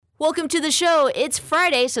Welcome to the show. It's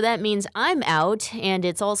Friday, so that means I'm out, and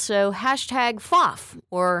it's also hashtag FOF,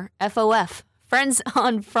 or FOF, Friends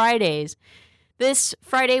on Fridays. This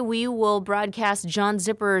Friday, we will broadcast John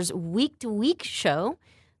Zipperer's Week to Week show.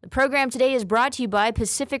 The program today is brought to you by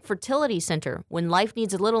Pacific Fertility Center. When life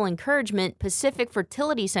needs a little encouragement, Pacific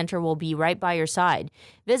Fertility Center will be right by your side.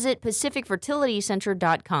 Visit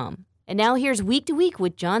pacificfertilitycenter.com. And now here's Week to Week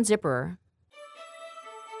with John Zipperer.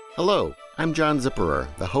 Hello, I'm John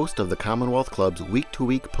Zipperer, the host of the Commonwealth Club's Week to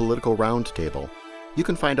Week Political Roundtable. You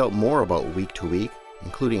can find out more about Week to Week,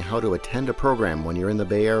 including how to attend a program when you're in the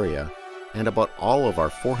Bay Area, and about all of our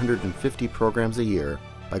 450 programs a year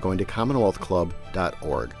by going to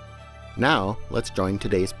commonwealthclub.org. Now, let's join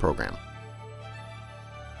today's program.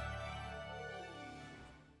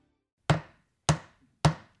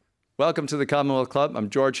 Welcome to the Commonwealth Club. I'm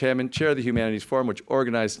George Hammond, Chair of the Humanities Forum, which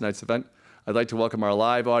organized tonight's event. I'd like to welcome our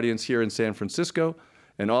live audience here in San Francisco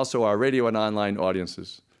and also our radio and online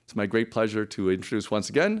audiences. It's my great pleasure to introduce once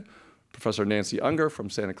again Professor Nancy Unger from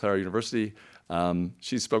Santa Clara University.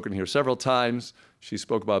 She's spoken here several times. She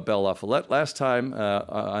spoke about Belle LaFollette last time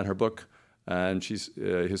on her book, and she's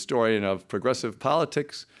a historian of progressive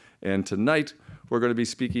politics. And tonight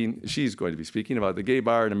she's going to be speaking about the gay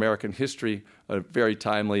bar in American history, a very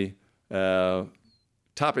timely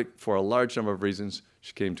topic for a large number of reasons.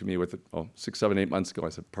 She came to me with it 6, 7, 8 months ago. I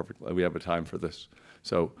said, perfect, we have a time for this.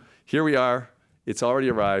 So here we are. It's already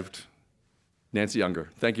arrived. Nancy Unger,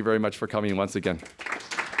 thank you very much for coming once again.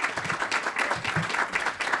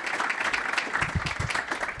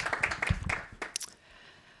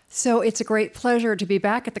 So it's a great pleasure to be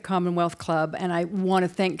back at the Commonwealth Club, and I want to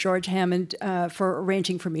thank George Hammond for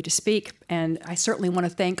arranging for me to speak, and I certainly want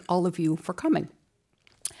to thank all of you for coming.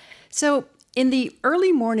 So in the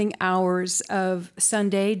early morning hours of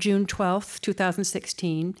Sunday, June 12th,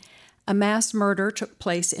 2016, a mass murder took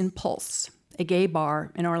place in Pulse, a gay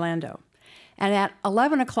bar in Orlando. And at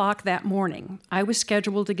 11 o'clock that morning, I was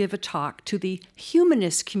scheduled to give a talk to the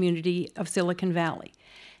humanist community of Silicon Valley.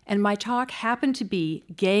 And my talk happened to be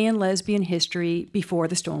gay and lesbian history before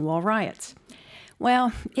the Stonewall riots.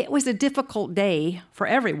 Well, it was a difficult day for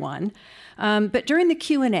everyone. But during the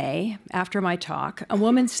Q&A after my talk, a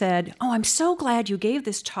woman said, "Oh, I'm so glad you gave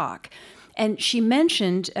this talk." And she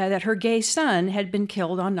mentioned that her gay son had been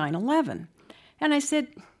killed on 9/11. And I said,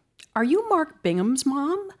 "Are you Mark Bingham's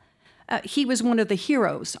mom?" He was one of the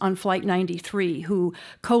heroes on Flight 93 who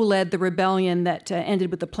co-led the rebellion that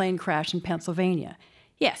ended with the plane crash in Pennsylvania.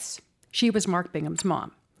 Yes, she was Mark Bingham's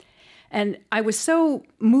mom. And I was so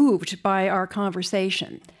moved by our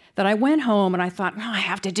conversation that I went home and I thought, I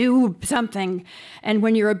have to do something. And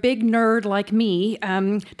when you're a big nerd like me,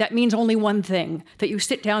 that means only one thing, that you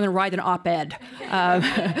sit down and write an op-ed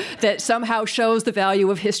that somehow shows the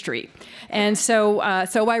value of history. And so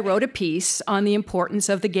I wrote a piece on the importance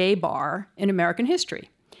of the gay bar in American history.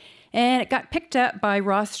 And it got picked up by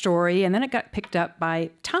Ross Story, and then it got picked up by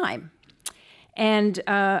Time. And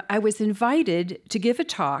I was invited to give a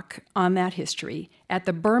talk on that history at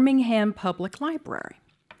the Birmingham Public Library.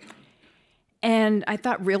 And I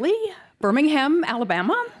thought, really? Birmingham,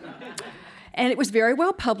 Alabama? And it was very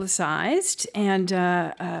well publicized, and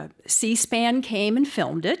C-SPAN came and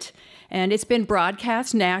filmed it. And it's been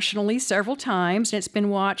broadcast nationally several times, and it's been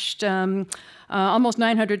watched almost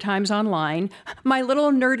 900 times online. My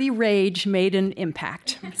little nerdy rage made an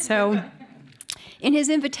impact. So in his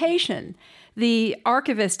invitation, the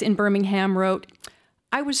archivist in Birmingham wrote,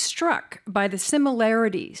 "I was struck by the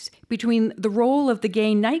similarities between the role of the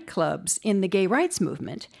gay nightclubs in the gay rights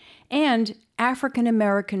movement and African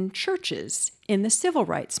American churches in the civil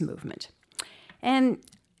rights movement." And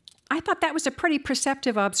I thought that was a pretty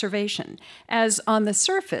perceptive observation, as on the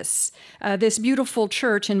surface, this beautiful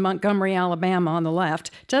church in Montgomery, Alabama on the left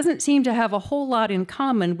doesn't seem to have a whole lot in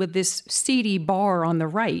common with this seedy bar on the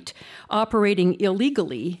right, operating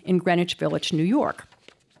illegally in Greenwich Village, New York.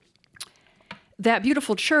 That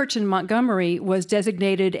beautiful church in Montgomery was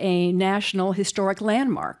designated a National Historic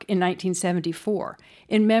Landmark in 1974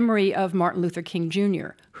 in memory of Martin Luther King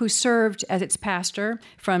Jr., who served as its pastor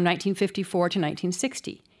from 1954 to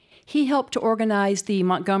 1960. He helped to organize the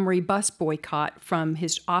Montgomery bus boycott from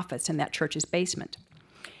his office in that church's basement.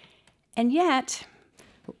 And yet,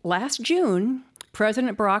 last June,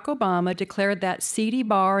 President Barack Obama declared that seedy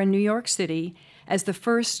bar in New York City as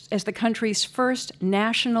the country's first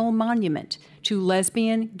national monument to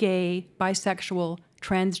lesbian, gay, bisexual,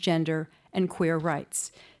 transgender, and queer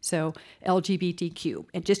rights. So LGBTQ.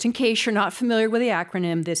 And just in case you're not familiar with the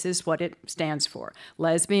acronym, this is what it stands for: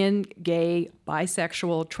 lesbian, gay,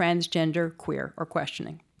 bisexual, transgender, queer, or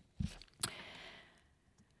questioning.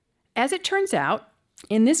 As it turns out,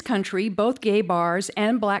 In this country, both gay bars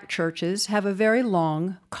and black churches have a very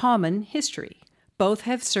long, common history. Both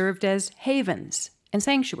have served as havens and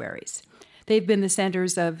sanctuaries. They've been the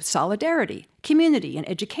centers of solidarity, community, and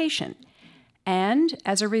education. And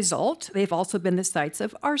as a result, they've also been the sites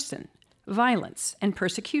of arson, violence, and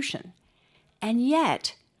persecution. And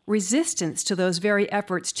yet, resistance to those very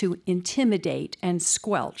efforts to intimidate and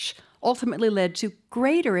squelch ultimately led to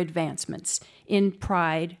greater advancements in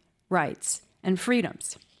pride, rights, and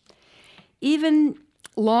freedoms. Even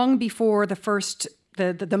long before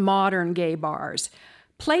the modern gay bars,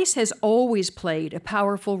 place has always played a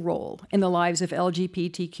powerful role in the lives of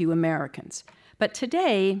LGBTQ Americans. But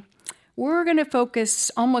today, we're going to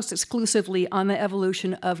focus almost exclusively on the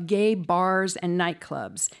evolution of gay bars and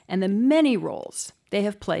nightclubs and the many roles they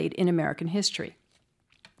have played in American history.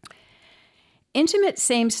 Intimate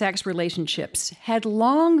same-sex relationships had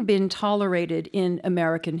long been tolerated in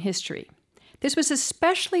American history. This was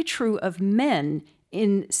especially true of men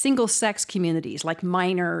in single-sex communities like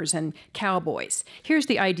miners and cowboys. Here's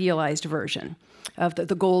the idealized version of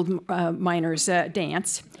the gold miners'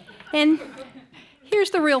 dance. And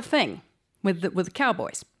here's the real thing with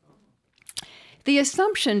cowboys. The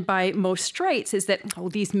assumption by most straights is that,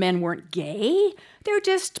 these men weren't gay. They're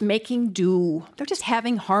just making do. They're just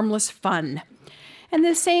having harmless fun. And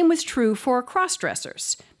the same was true for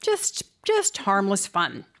cross-dressers. Just harmless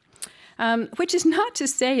fun. Which is not to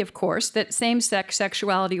say, of course, that same-sex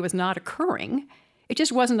sexuality was not occurring. It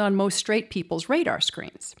just wasn't on most straight people's radar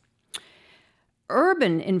screens.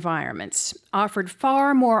 Urban environments offered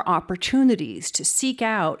far more opportunities to seek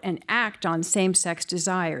out and act on same-sex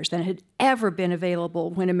desires than had ever been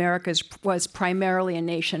available when America was primarily a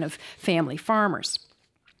nation of family farmers.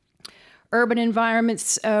 Urban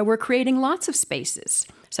environments were creating lots of spaces,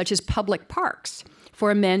 such as public parks,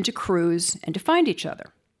 for men to cruise and to find each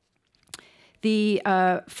other. The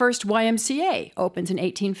first YMCA opens in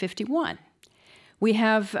 1851. We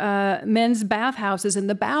have men's bathhouses in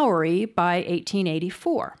the Bowery by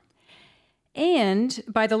 1884. And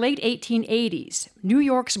by the late 1880s, New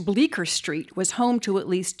York's Bleecker Street was home to at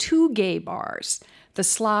least two gay bars, the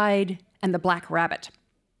Slide and the Black Rabbit.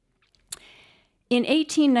 In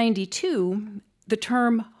 1892, the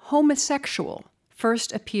term homosexual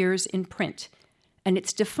first appears in print, and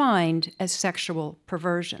it's defined as sexual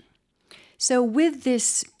perversion. So with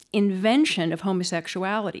this invention of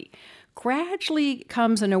homosexuality, gradually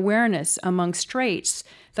comes an awareness among straights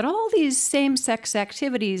that all these same-sex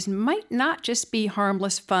activities might not just be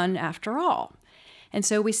harmless fun after all. And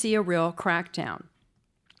so we see a real crackdown.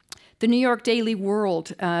 The New York Daily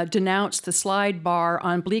World denounced the Slide Bar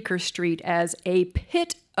on Bleecker Street as a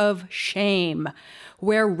pit of shame,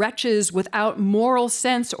 where wretches without moral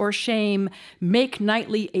sense or shame make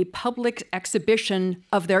nightly a public exhibition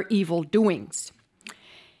of their evil doings.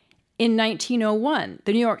 In 1901,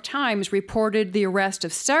 the New York Times reported the arrest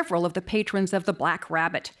of several of the patrons of the Black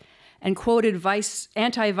Rabbit and quoted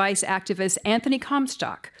anti-vice activist Anthony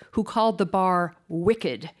Comstock, who called the bar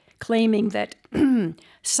wicked, claiming that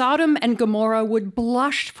Sodom and Gomorrah would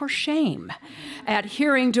blush for shame at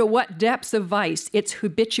hearing to what depths of vice its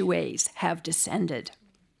habitués have descended.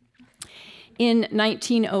 In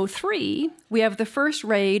 1903, we have the first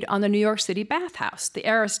raid on the New York City bathhouse, the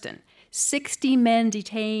Ariston. 60 men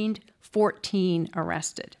detained, 14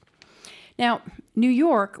 arrested. Now, New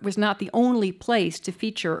York was not the only place to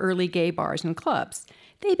feature early gay bars and clubs.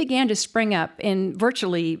 They began to spring up in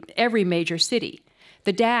virtually every major city.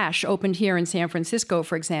 The Dash opened here in San Francisco,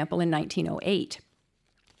 for example, in 1908.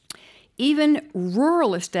 Even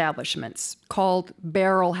rural establishments called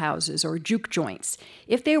barrel houses or juke joints,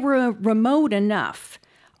 if they were remote enough,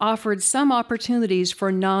 offered some opportunities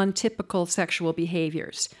for non-typical sexual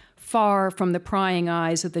behaviors, far from the prying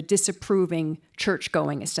eyes of the disapproving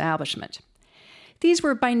church-going establishment. These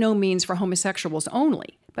were by no means for homosexuals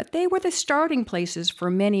only, but they were the starting places for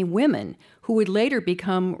many women who would later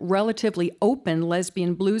become relatively open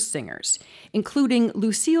lesbian blues singers, including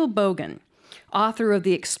Lucille Bogan, author of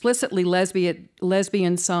the explicitly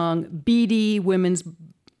lesbian song BD Women's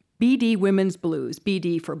Blues,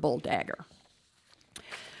 BD for Bull Dagger.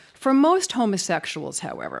 For most homosexuals,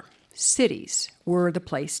 however, cities were the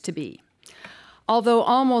place to be. Although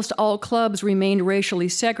almost all clubs remained racially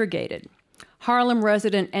segregated, Harlem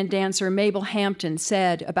resident and dancer Mabel Hampton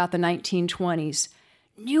said about the 1920s,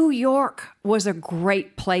 "New York was a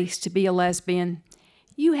great place to be a lesbian.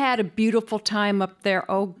 You had a beautiful time up there.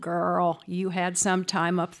 Oh, girl, you had some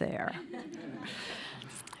time up there."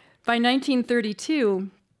 By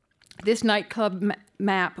 1932, this nightclub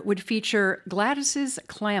map would feature Gladys's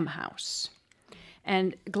Clam House.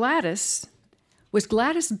 And Gladys was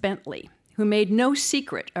Gladys Bentley, who made no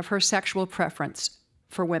secret of her sexual preference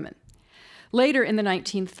for women. Later in the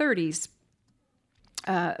 1930s,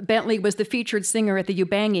 Bentley was the featured singer at the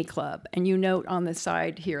Ubangi Club, and you note on the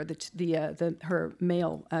side here her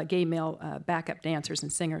gay male backup dancers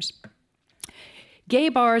and singers. Gay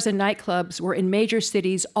bars and nightclubs were in major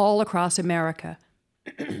cities all across America,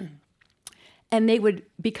 and they would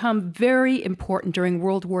become very important during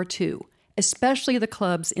World War II, especially the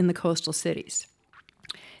clubs in the coastal cities.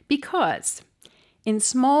 Because in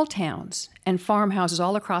small towns and farmhouses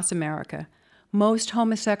all across America, most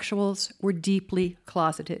homosexuals were deeply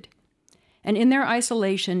closeted. And in their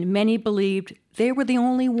isolation, many believed they were the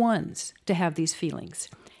only ones to have these feelings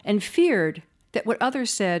and feared that what others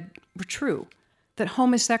said were true, that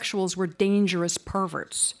homosexuals were dangerous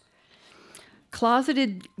perverts.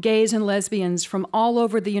 Closeted gays and lesbians from all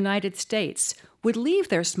over the United States would leave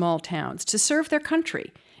their small towns to serve their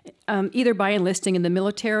country, either by enlisting in the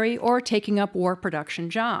military or taking up war production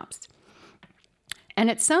jobs. And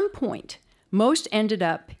at some point, most ended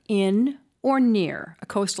up in or near a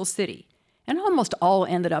coastal city, and almost all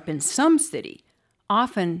ended up in some city,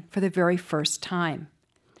 often for the very first time.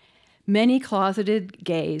 Many closeted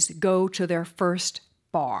gays go to their first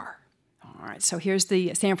bar. All right, so here's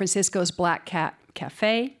the San Francisco's Black Cat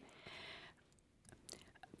Cafe.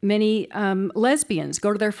 Many lesbians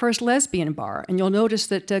go to their first lesbian bar, and you'll notice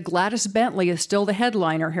that Gladys Bentley is still the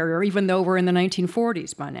headliner here, even though we're in the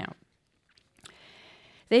 1940s by now.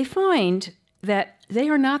 They find that they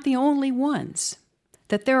are not the only ones,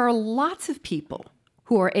 that there are lots of people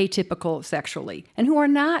who are atypical sexually and who are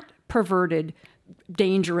not perverted,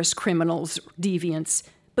 dangerous criminals, deviants,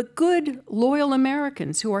 but good, loyal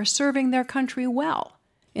Americans who are serving their country well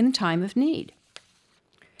in time of need.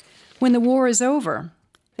 When the war is over,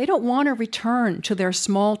 they don't want to return to their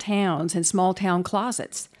small towns and small town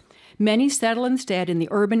closets. Many settle instead in the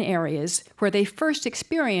urban areas where they first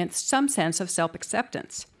experienced some sense of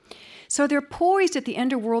self-acceptance. So they're poised at the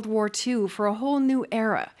end of World War II for a whole new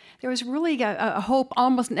era. There was really a hope,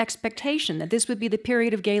 almost an expectation, that this would be the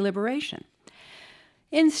period of gay liberation.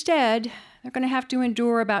 Instead, they're going to have to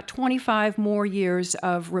endure about 25 more years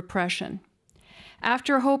of repression.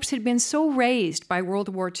 After hopes had been so raised by World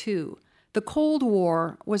War II, the Cold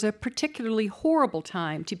War was a particularly horrible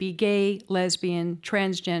time to be gay, lesbian,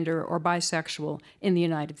 transgender, or bisexual in the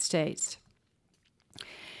United States.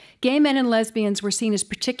 Gay men and lesbians were seen as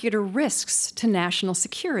particular risks to national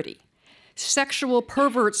security. Sexual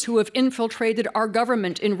perverts who have infiltrated our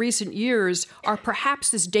government in recent years are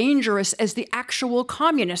perhaps as dangerous as the actual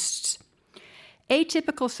communists.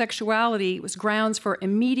 Atypical sexuality was grounds for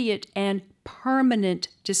immediate and permanent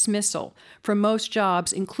dismissal from most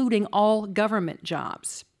jobs, including all government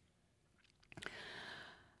jobs.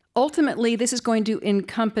 Ultimately, this is going to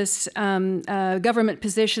encompass government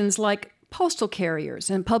positions like postal carriers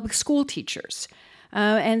and public school teachers.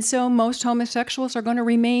 And so most homosexuals are going to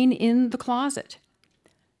remain in the closet.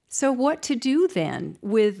 So what to do then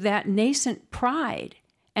with that nascent pride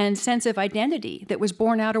and sense of identity that was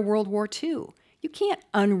born out of World War II? You can't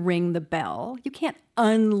unring the bell. You can't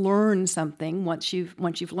unlearn something once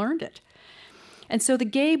you've learned it. And so the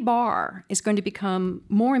gay bar is going to become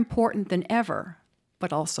more important than ever,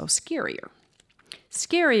 but also scarier.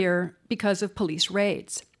 Scarier because of police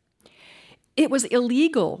raids. It was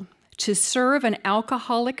illegal to serve an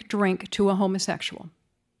alcoholic drink to a homosexual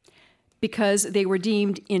because they were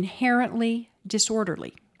deemed inherently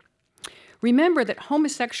disorderly. Remember that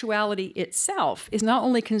homosexuality itself is not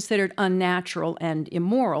only considered unnatural and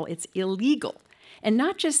immoral, it's illegal. And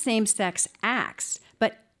not just same-sex acts,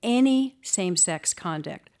 but any same-sex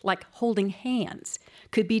conduct, like holding hands,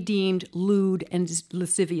 could be deemed lewd and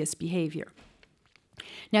lascivious behavior.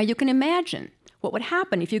 Now you can imagine what would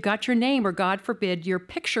happen if you got your name, or God forbid, your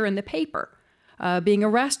picture in the paper being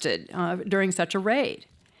arrested during such a raid.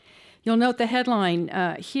 You'll note the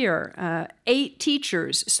headline here, 8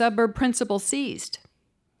 teachers, suburb principal seized.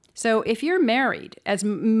 So if you're married, as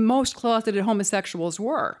most closeted homosexuals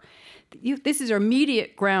were, this is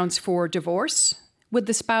immediate grounds for divorce, with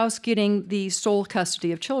the spouse getting the sole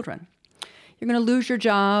custody of children. You're going to lose your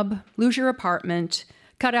job, lose your apartment,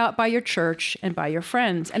 cut out by your church and by your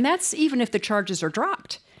friends. And that's even if the charges are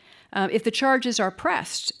dropped. If the charges are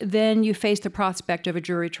pressed, then you face the prospect of a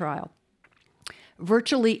jury trial.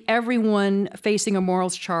 Virtually everyone facing a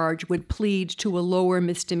morals charge would plead to a lower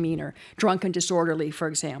misdemeanor, drunk and disorderly, for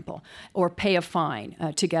example, or pay a fine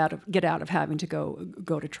to get out of having to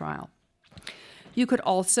go to trial. You could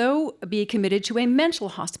also be committed to a mental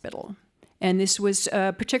hospital, and this was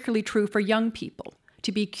particularly true for young people,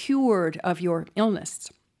 to be cured of your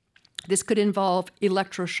illness. This could involve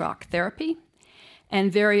electroshock therapy,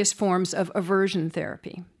 and various forms of aversion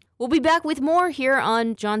therapy. We'll be back with more here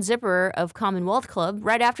on John Zipperer of Commonwealth Club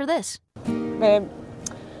right after this. Babe,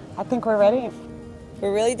 I think we're ready.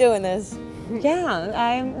 We're really doing this. Yeah,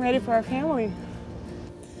 I'm ready for our family.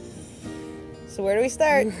 So where do we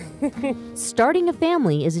start? Starting a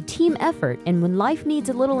family is a team effort, and when life needs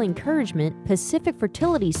a little encouragement, Pacific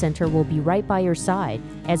Fertility Center will be right by your side.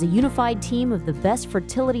 As a unified team of the best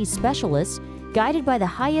fertility specialists, guided by the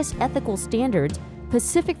highest ethical standards,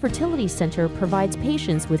 Pacific Fertility Center provides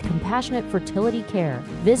patients with compassionate fertility care.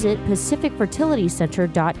 Visit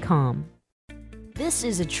pacificfertilitycenter.com. This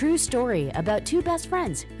is a true story about two best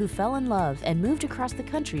friends who fell in love and moved across the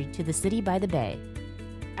country to the city by the bay.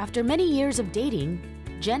 After many years of dating,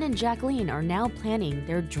 Jen and Jacqueline are now planning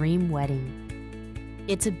their dream wedding.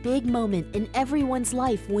 It's a big moment in everyone's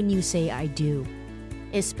life when you say I do,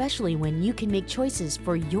 especially when you can make choices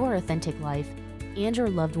for your authentic life and your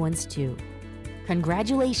loved ones too.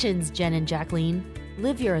 Congratulations, Jen and Jacqueline.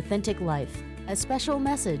 Live your authentic life. A special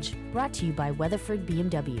message brought to you by Weatherford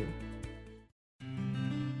BMW.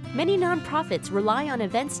 Many nonprofits rely on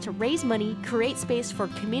events to raise money, create space for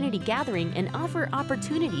community gathering, and offer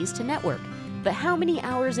opportunities to network. But how many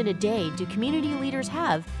hours in a day do community leaders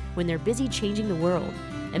have when they're busy changing the world?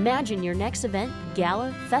 Imagine your next event,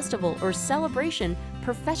 gala, festival, or celebration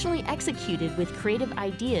professionally executed with creative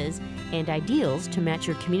ideas and ideals to match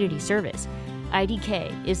your community service.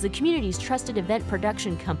 IDK is the community's trusted event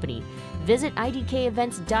production company. Visit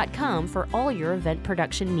idkevents.com for all your event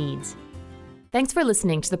production needs. Thanks for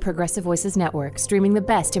listening to the Progressive Voices Network, streaming the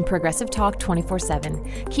best in progressive talk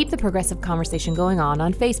 24/7. Keep the progressive conversation going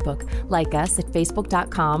on Facebook. Like us at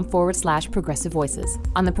facebook.com/progressive voices.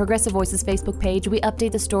 On the Progressive Voices Facebook page, we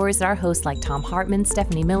update the stories that our hosts like Tom Hartman,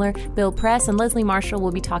 Stephanie Miller, Bill Press, and Leslie Marshall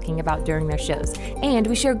will be talking about during their shows. And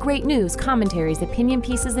we share great news, commentaries, opinion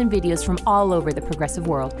pieces, and videos from all over the progressive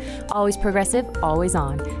world. Always progressive, always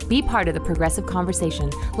on. Be part of the progressive conversation.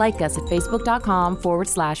 Like us at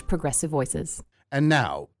facebook.com/progressive voices. And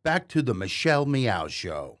now, back to the Michelle Meow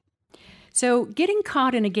Show. So getting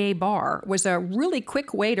caught in a gay bar was a really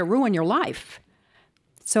quick way to ruin your life.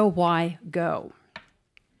 So why go?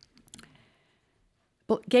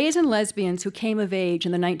 Gays and lesbians who came of age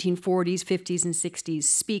in the 1940s, 50s, and 60s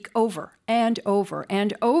speak over and over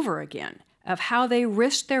and over again of how they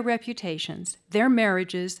risked their reputations, their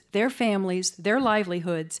marriages, their families, their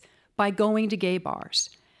livelihoods by going to gay bars.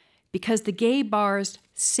 Because the gay bars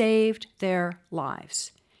saved their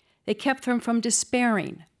lives. They kept them from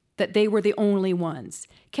despairing that they were the only ones,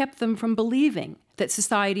 kept them from believing that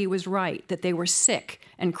society was right, that they were sick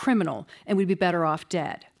and criminal and would be better off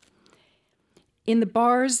dead. In the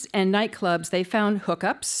bars and nightclubs, they found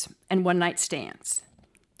hookups and one-night stands.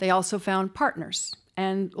 They also found partners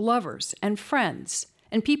and lovers and friends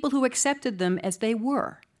and people who accepted them as they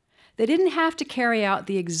were. They didn't have to carry out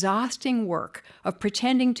the exhausting work of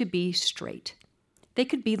pretending to be straight. They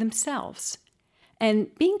could be themselves.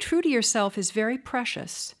 And being true to yourself is very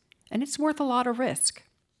precious, and it's worth a lot of risk.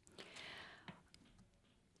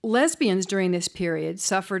 Lesbians during this period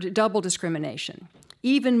suffered double discrimination.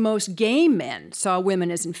 Even most gay men saw women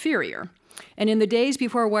as inferior. And in the days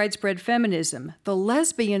before widespread feminism, the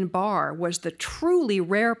lesbian bar was the truly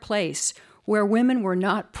rare place where women were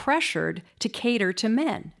not pressured to cater to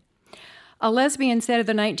men. A lesbian said of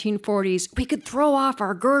the 1940s, "We could throw off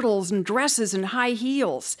our girdles and dresses and high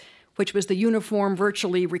heels," which was the uniform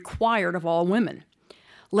virtually required of all women.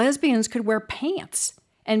 Lesbians could wear pants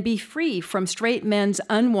and be free from straight men's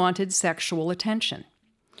unwanted sexual attention.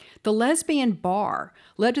 The lesbian bar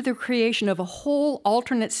led to the creation of a whole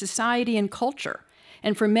alternate society and culture,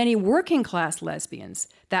 and for many working-class lesbians,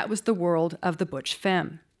 that was the world of the butch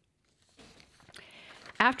femme.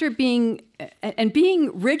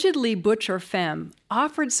 Being rigidly butch or femme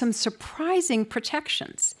offered some surprising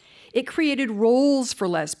protections. It created roles for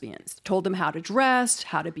lesbians, told them how to dress,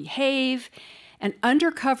 how to behave, and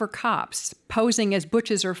undercover cops posing as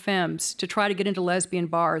butches or femmes to try to get into lesbian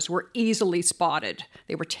bars were easily spotted.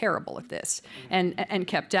 They were terrible at this and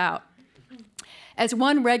kept out. As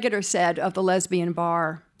one regular said of the lesbian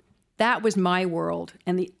bar, "That was my world,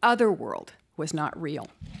 and the other world was not real."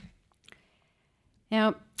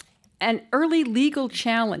 Now, an early legal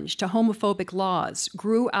challenge to homophobic laws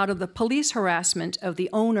grew out of the police harassment of the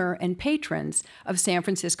owner and patrons of San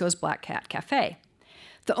Francisco's Black Cat Cafe.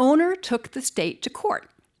 The owner took the state to court,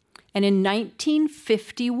 and in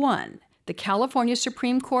 1951, the California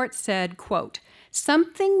Supreme Court said, quote,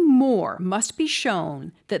 "Something more must be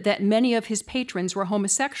shown that many of his patrons were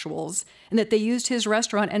homosexuals and that they used his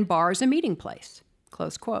restaurant and bar as a meeting place,"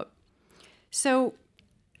 close quote. So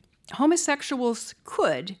homosexuals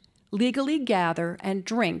could legally gather and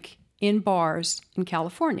drink in bars in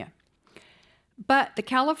California. But the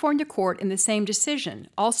California court in the same decision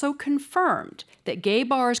also confirmed that gay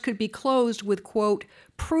bars could be closed with, quote,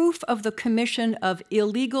 proof of the commission of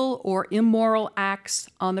illegal or immoral acts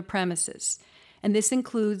on the premises. And this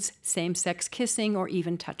includes same-sex kissing or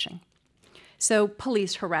even touching. So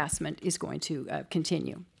police harassment is going to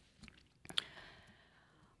continue.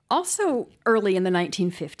 Also early in the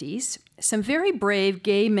 1950s, some very brave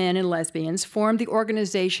gay men and lesbians formed the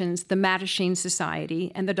organizations the Mattachine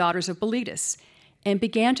Society and the Daughters of Bilitis and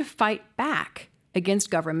began to fight back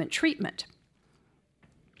against government treatment.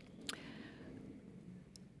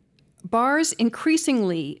 Bars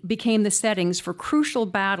increasingly became the settings for crucial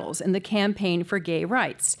battles in the campaign for gay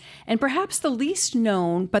rights, and perhaps the least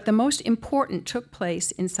known but the most important took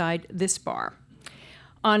place inside this bar.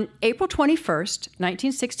 On April 21st,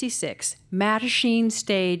 1966, Mattachine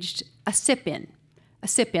staged a sip-in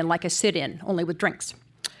like a sit-in, only with drinks.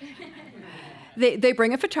 They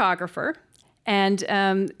bring a photographer, and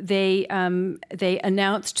they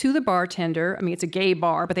announce to the bartender, I mean, it's a gay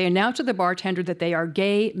bar, but they announce to the bartender that they are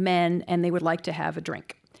gay men and they would like to have a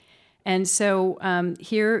drink. And so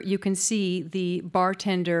here you can see the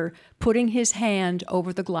bartender putting his hand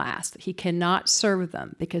over the glass. He cannot serve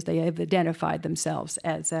them because they have identified themselves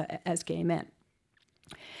as gay men.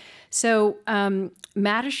 So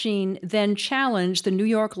Mattachine then challenged the New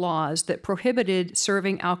York laws that prohibited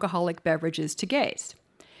serving alcoholic beverages to gays.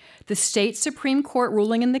 The state Supreme Court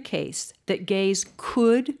ruling in the case that gays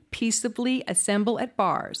could peaceably assemble at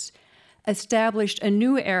bars established a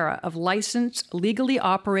new era of licensed, legally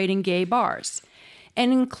operating gay bars,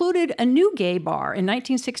 and included a new gay bar in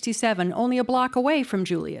 1967 only a block away from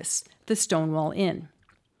Julius, the Stonewall Inn.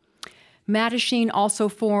 Mattachine also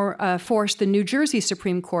forced the New Jersey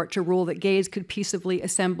Supreme Court to rule that gays could peaceably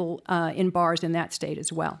assemble in bars in that state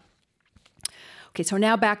as well. Okay, so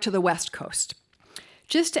now back to the West Coast.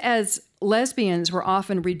 Just as lesbians were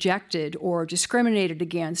often rejected or discriminated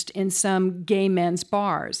against in some gay men's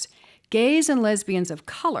bars, gays and lesbians of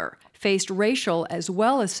color faced racial as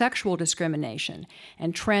well as sexual discrimination,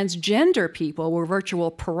 and transgender people were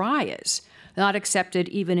virtual pariahs, not accepted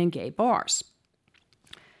even in gay bars.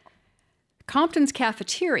 Compton's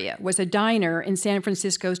Cafeteria was a diner in San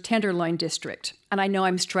Francisco's Tenderloin district. And I know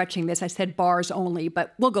I'm stretching this. I said bars only,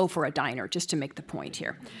 but we'll go for a diner just to make the point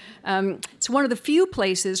here. It's one of the few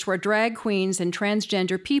places where drag queens and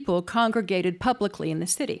transgender people congregated publicly in the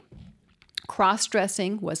city.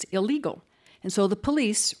 Cross-dressing was illegal, and so the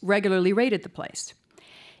police regularly raided the place.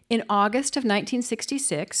 In August of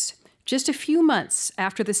 1966, just a few months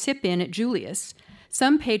after the sip-in at Julius,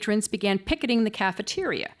 some patrons began picketing the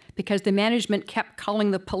cafeteria because the management kept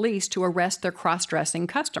calling the police to arrest their cross-dressing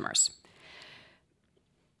customers.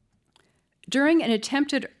 During an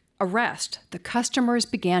attempted arrest, the customers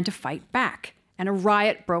began to fight back, and a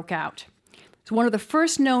riot broke out. It's one of the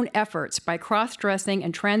first known efforts by cross-dressing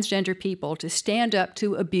and transgender people to stand up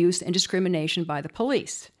to abuse and discrimination by the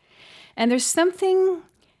police. And there's something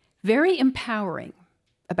very empowering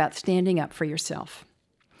about standing up for yourself.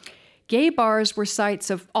 Gay bars were sites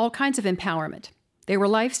of all kinds of empowerment. They were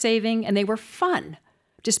life-saving and they were fun,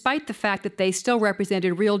 despite the fact that they still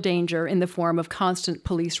represented real danger in the form of constant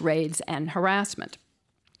police raids and harassment.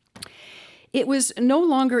 It was no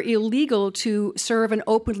longer illegal to serve an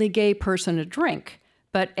openly gay person a drink,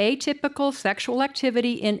 but atypical sexual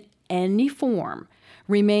activity in any form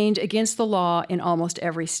remained against the law in almost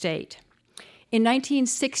every state. In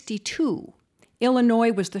 1962,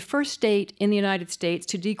 Illinois was the first state in the United States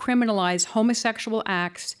to decriminalize homosexual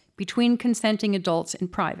acts between consenting adults in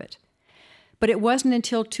private. But it wasn't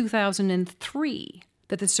until 2003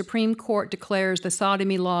 that the Supreme Court declares the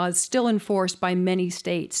sodomy laws still enforced by many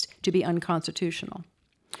states to be unconstitutional,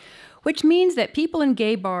 which means that people in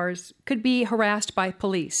gay bars could be harassed by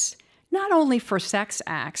police, not only for sex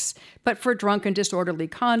acts, but for drunken disorderly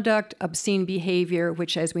conduct, obscene behavior,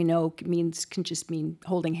 which, as we know, can just mean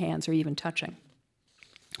holding hands or even touching.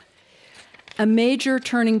 A major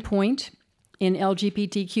turning point in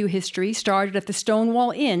LGBTQ history started at the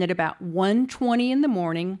Stonewall Inn at about 1:20 in the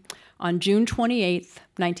morning on June 28,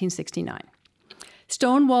 1969.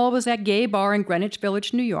 Stonewall was a gay bar in Greenwich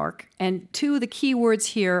Village, New York, and two of the key words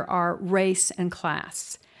here are race and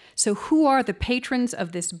class. So who are the patrons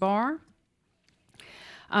of this bar?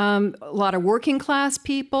 A lot of working class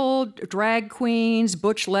people, drag queens,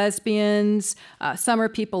 butch lesbians, some are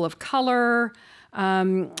people of color.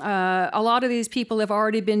 A lot of these people have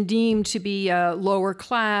already been deemed to be lower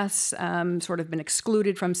class, sort of been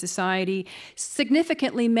excluded from society.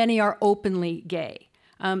 Significantly, many are openly gay.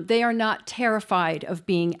 They are not terrified of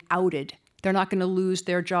being outed They're not going to lose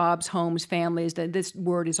their jobs, homes, families. This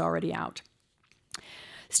word is already out.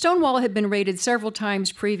 Stonewall had been raided several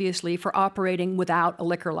times previously for operating without a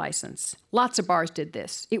liquor license. Lots of bars did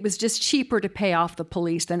this. It was just cheaper to pay off the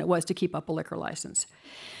police than it was to keep up a liquor license.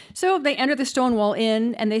 So they enter the Stonewall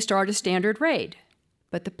Inn and they start a standard raid.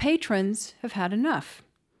 But the patrons have had enough,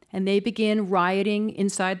 and they begin rioting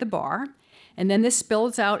inside the bar, and then this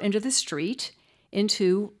spills out into the street,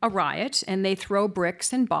 into a riot, and they throw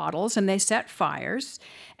bricks and bottles, and they set fires,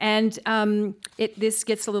 and this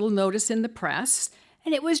gets a little notice in the press.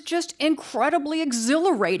 And it was just incredibly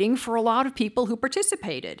exhilarating for a lot of people who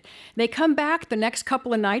participated. They come back the next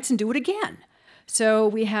couple of nights and do it again. So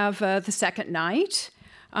we have the second night.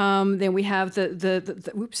 Then we have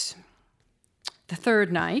the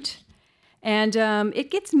third night. And it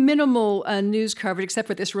gets minimal news coverage, except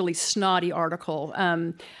for this really snotty article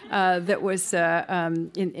that was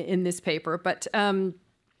in this paper. But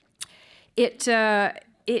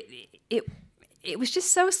it was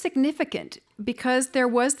just so significant because there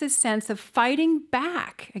was this sense of fighting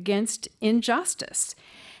back against injustice.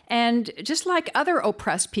 And just like other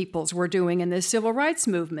oppressed peoples were doing in the civil rights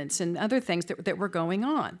movements and other things that were going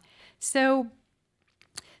on. So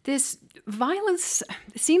this violence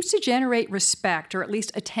seems to generate respect, or at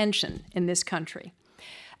least attention, in this country.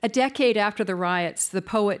 A decade after the riots, the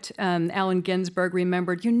poet Allen Ginsberg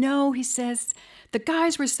remembered, he says, the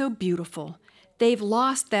guys were so beautiful. They've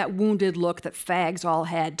lost that wounded look that fags all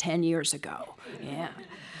had 10 years ago. Yeah.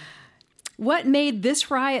 What made this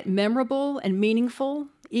riot memorable and meaningful,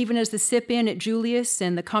 even as the sip-in at Julius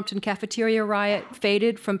and the Compton Cafeteria riot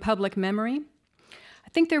faded from public memory? I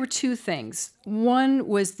think there were two things. One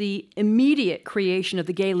was the immediate creation of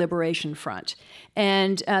the Gay Liberation Front.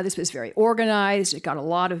 And this was very organized. It got a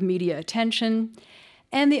lot of media attention.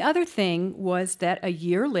 And the other thing was that a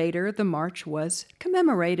year later, the march was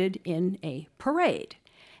commemorated in a parade.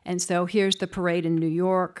 And so here's the parade in New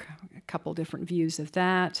York, a couple different views of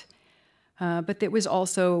that. But it was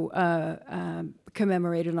also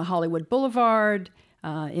commemorated on Hollywood Boulevard,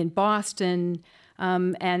 in Boston.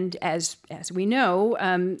 And as we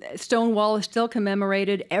know, Stonewall is still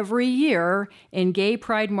commemorated every year in gay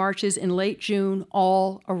pride marches in late June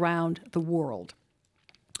all around the world.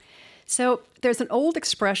 So there's an old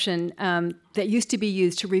expression that used to be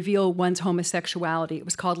used to reveal one's homosexuality. It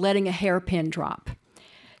was called letting a hairpin drop.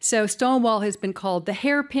 So Stonewall has been called the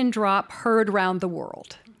hairpin drop heard around the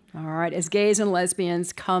world, all right, as gays and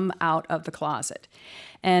lesbians come out of the closet.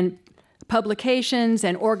 And publications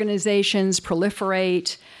and organizations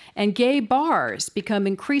proliferate, and gay bars become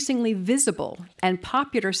increasingly visible and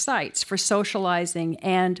popular sites for socializing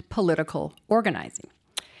and political organizing.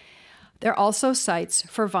 They're also sites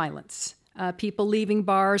for violence. People leaving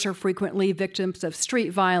bars are frequently victims of street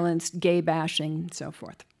violence, gay bashing, and so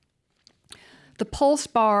forth. The Pulse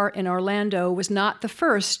Bar in Orlando was not the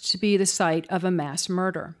first to be the site of a mass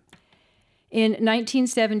murder. In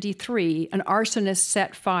 1973, an arsonist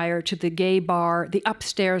set fire to the gay bar, the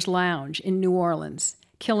Upstairs Lounge in New Orleans,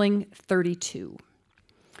 killing 32.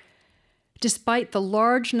 Despite the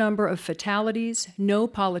large number of fatalities, no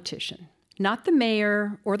politician, not the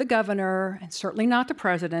mayor or the governor, and certainly not the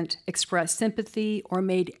president, expressed sympathy or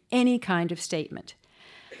made any kind of statement.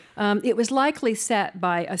 It was likely set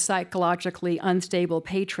by a psychologically unstable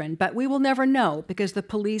patron, but we will never know because the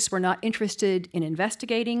police were not interested in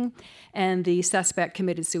investigating, and the suspect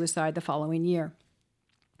committed suicide the following year.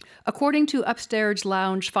 According to Upstairs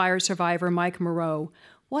Lounge fire survivor Mike Moreau,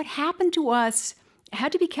 what happened to us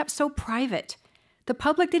had to be kept so private. The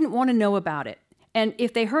public didn't want to know about it. And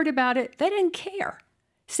if they heard about it, they didn't care,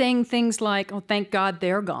 saying things like, oh, thank God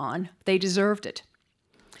they're gone. They deserved it.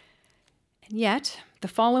 And yet, the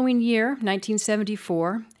following year,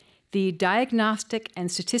 1974, the Diagnostic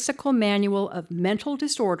and Statistical Manual of Mental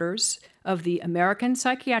Disorders of the American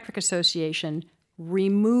Psychiatric Association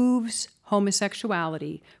removes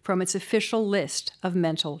homosexuality from its official list of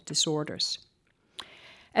mental disorders.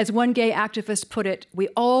 As one gay activist put it, we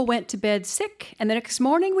all went to bed sick, and the next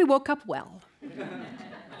morning we woke up well.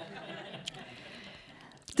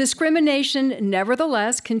 Discrimination,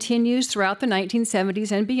 nevertheless, continues throughout the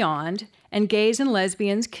 1970s and beyond, and gays and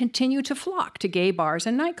lesbians continue to flock to gay bars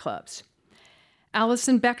and nightclubs.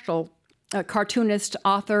 Alison Bechtel, a cartoonist,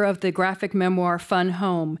 author of the graphic memoir Fun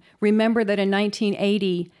Home, remembered that in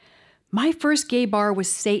 1980, my first gay bar was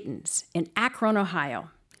Satan's in Akron,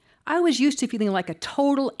 Ohio. I was used to feeling like a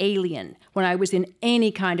total alien when I was in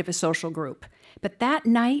any kind of a social group. But that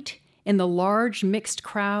night, in the large mixed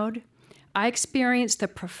crowd, I experienced the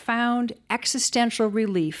profound existential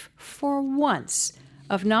relief, for once,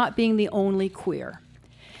 of not being the only queer.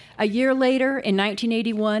 A year later, in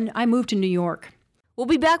 1981, I moved to New York. We'll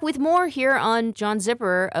be back with more here on John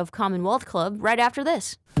Zipperer of Commonwealth Club right after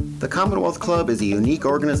this. The Commonwealth Club is a unique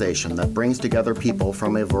organization that brings together people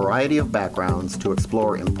from a variety of backgrounds to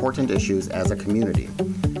explore important issues as a community.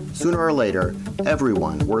 Sooner or later,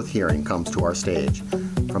 everyone worth hearing comes to our stage.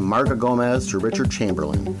 From Marga Gomez to Richard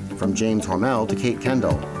Chamberlain, from James Hormel to Kate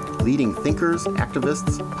Kendall, leading thinkers,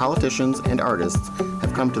 activists, politicians, and artists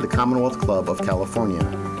have come to the Commonwealth Club of California.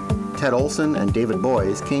 Ted Olson and David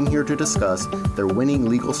Boyes came here to discuss their winning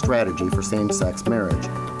legal strategy for same-sex marriage.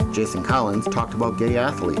 Jason Collins talked about gay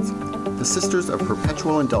athletes. The Sisters of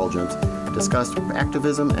Perpetual Indulgence discussed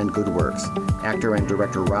activism and good works. Actor and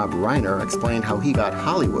director Rob Reiner explained how he got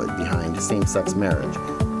Hollywood behind same-sex marriage.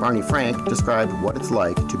 Barney Frank described what it's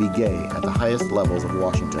like to be gay at the highest levels of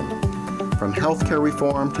Washington. From healthcare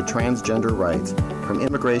reform to transgender rights, from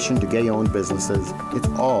immigration to gay-owned businesses, it's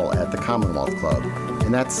all at the Commonwealth Club.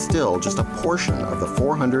 And that's still just a portion of the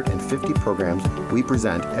 450 programs we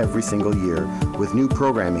present every single year, with new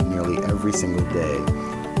programming nearly every single day.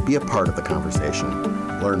 Be a part of the conversation.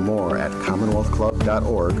 Learn more at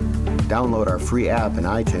commonwealthclub.org, download our free app in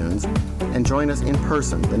iTunes, and join us in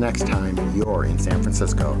person the next time you're in San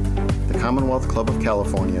Francisco. The Commonwealth Club of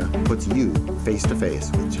California puts you face to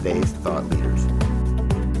face with today's thought leaders.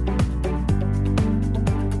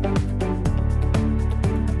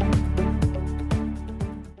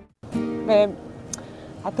 Babe,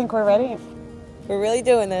 I think we're ready. We're really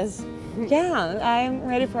doing this. Yeah, I'm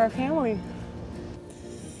ready for our family.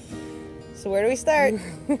 So where do we start?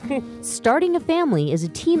 Starting a family is a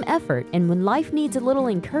team effort, and when life needs a little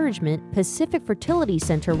encouragement, Pacific Fertility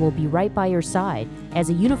Center will be right by your side. As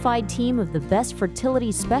a unified team of the best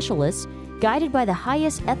fertility specialists, guided by the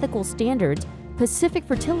highest ethical standards, Pacific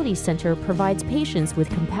Fertility Center provides patients with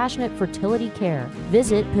compassionate fertility care.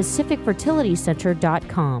 Visit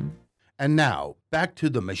pacificfertilitycenter.com. And now, back to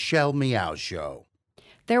the Michelle Meow Show.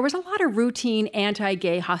 There was a lot of routine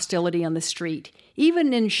anti-gay hostility on the street.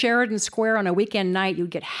 Even in Sheridan Square on a weekend night,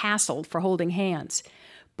 you'd get hassled for holding hands.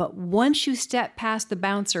 But once you stepped past the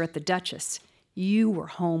bouncer at the Duchess, you were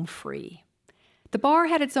home free. The bar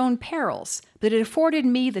had its own perils, but it afforded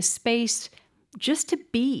me the space just to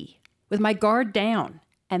be, with my guard down,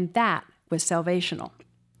 and that was salvational.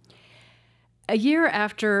 A year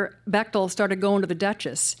after Bechtel started going to the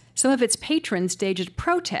Duchess, some of its patrons staged a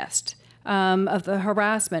protest of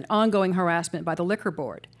the ongoing harassment by the liquor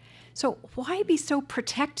board. So why be so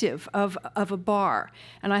protective of a bar?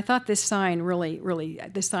 And I thought this sign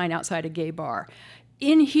this sign outside a gay bar.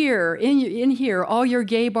 In here, all your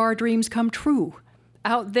gay bar dreams come true.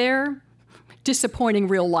 Out there, disappointing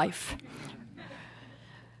real life.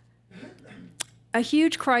 A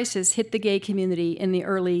huge crisis hit the gay community in the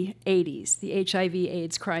early 80s, the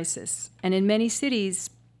HIV/AIDS crisis. And in many cities,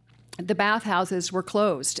 the bathhouses were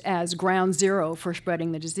closed as ground zero for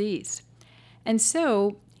spreading the disease. And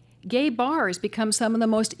so, gay bars become some of the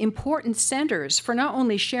most important centers for not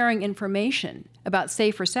only sharing information about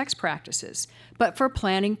safer sex practices, but for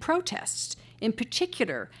planning protests, in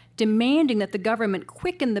particular, demanding that the government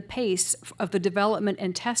quicken the pace of the development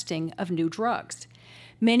and testing of new drugs.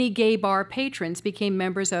 Many gay bar patrons became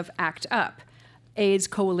members of ACT UP, AIDS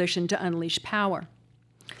Coalition to Unleash Power.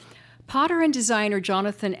 Potter and designer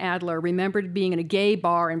Jonathan Adler remembered being in a gay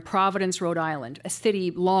bar in Providence, Rhode Island, a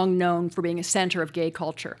city long known for being a center of gay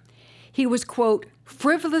culture. He was, quote,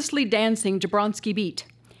 frivolously dancing to Bronski Beat.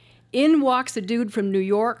 In walks a dude from New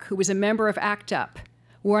York who was a member of ACT UP,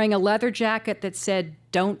 wearing a leather jacket that said,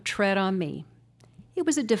 "Don't tread on me." It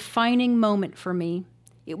was a defining moment for me.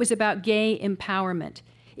 It was about gay empowerment.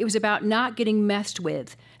 It was about not getting messed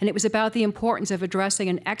with, and it was about the importance of addressing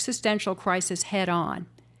an existential crisis head on.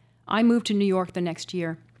 I moved to New York the next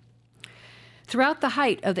year. Throughout the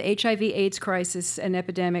height of the HIV/AIDS crisis and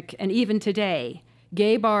epidemic, and even today,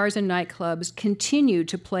 gay bars and nightclubs continue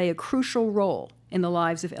to play a crucial role in the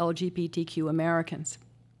lives of LGBTQ Americans.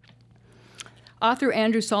 Author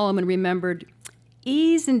Andrew Solomon remembered,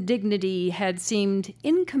 ease and dignity had seemed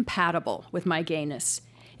incompatible with my gayness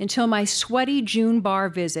until my sweaty June bar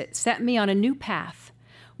visit set me on a new path,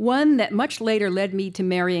 one that much later led me to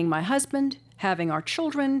marrying my husband, having our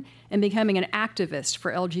children, and becoming an activist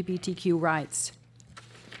for LGBTQ rights.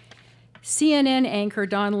 CNN anchor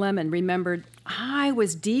Don Lemon remembered, I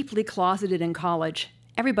was deeply closeted in college.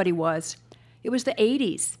 Everybody was. It was the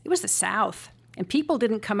 80s. It was the South. And people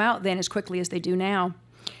didn't come out then as quickly as they do now.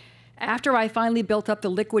 After I finally built up the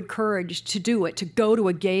liquid courage to do it, to go to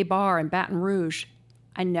a gay bar in Baton Rouge,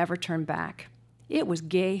 I never turned back. It was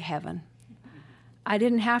gay heaven. I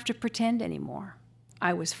didn't have to pretend anymore.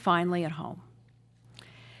 I was finally at home.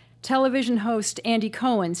 Television host Andy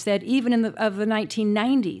Cohen said even of the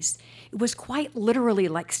 1990s, it was quite literally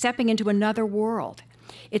like stepping into another world.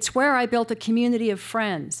 It's where I built a community of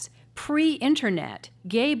friends. Pre-internet,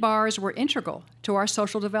 gay bars were integral to our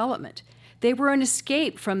social development. They were an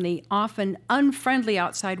escape from the often unfriendly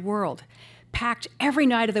outside world, packed every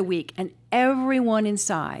night of the week, and everyone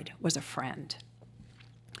inside was a friend.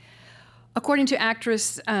 According to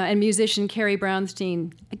actress and musician Carrie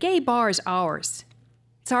Brownstein, a gay bar is ours.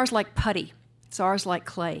 It's ours like putty. It's ours like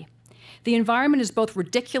clay. The environment is both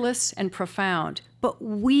ridiculous and profound, but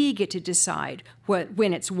we get to decide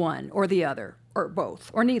when it's one or the other, or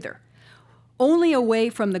both, or neither. Only away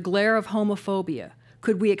from the glare of homophobia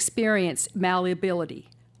could we experience malleability,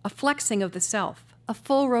 a flexing of the self, a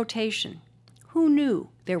full rotation. Who knew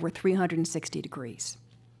there were 360 degrees?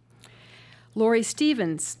 Lori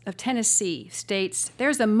Stevens of Tennessee states,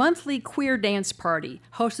 there's a monthly queer dance party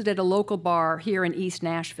hosted at a local bar here in East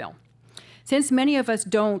Nashville. Since many of us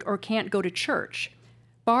don't or can't go to church,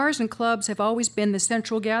 bars and clubs have always been the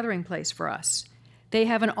central gathering place for us. They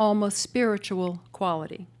have an almost spiritual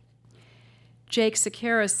quality. Jake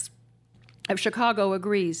Sakaris of Chicago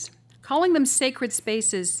agrees. Calling them sacred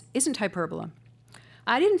spaces isn't hyperbole.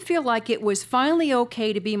 I didn't feel like it was finally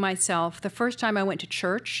okay to be myself the first time I went to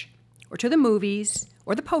church, or to the movies,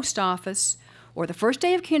 or the post office, or the first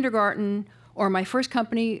day of kindergarten, or my first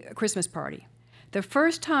company Christmas party. The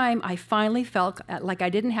first time I finally felt like I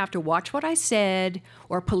didn't have to watch what I said,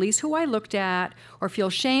 or police who I looked at, or feel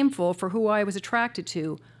shameful for who I was attracted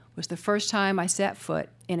to, was the first time I set foot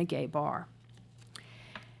in a gay bar.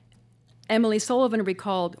 Emily Sullivan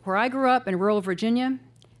recalled, where I grew up in rural Virginia,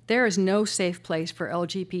 there is no safe place for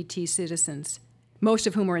LGBT citizens, most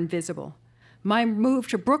of whom are invisible. My move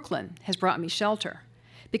to Brooklyn has brought me shelter.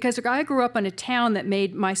 Because I grew up in a town that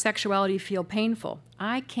made my sexuality feel painful,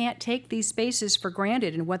 I can't take these spaces for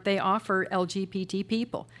granted in what they offer LGBT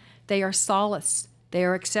people. They are solace, they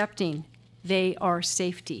are accepting, they are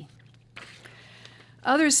safety.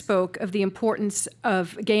 Others spoke of the importance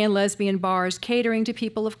of gay and lesbian bars catering to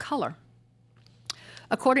people of color.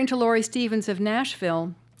 According to Lori Stevens of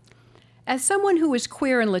Nashville, as someone who is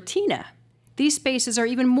queer and Latina, these spaces are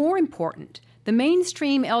even more important. The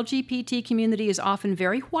mainstream LGBT community is often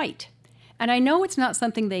very white, and I know it's not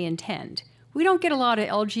something they intend. We don't get a lot of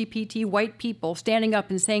LGBT white people standing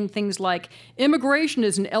up and saying things like, immigration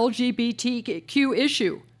is an LGBTQ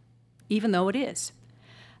issue, even though it is.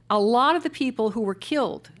 A lot of the people who were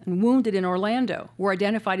killed and wounded in Orlando were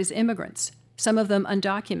identified as immigrants, some of them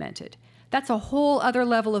undocumented. That's a whole other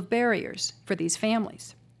level of barriers for these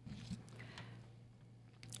families.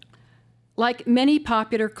 Like many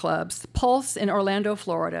popular clubs, Pulse in Orlando,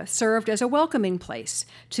 Florida, served as a welcoming place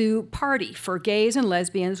to party for gays and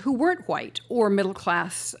lesbians who weren't white or middle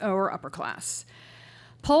class or upper class.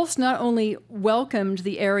 Pulse not only welcomed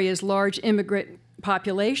the area's large immigrant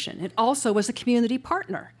population, it also was a community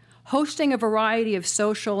partner, hosting a variety of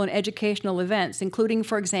social and educational events, including,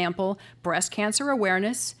 for example, breast cancer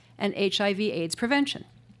awareness and HIV/AIDS prevention.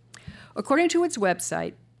 According to its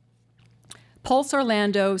website, Pulse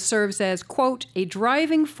Orlando serves as, quote, a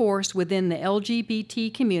driving force within the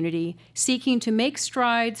LGBT community seeking to make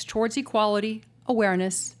strides towards equality,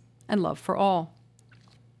 awareness, and love for all.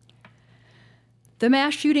 The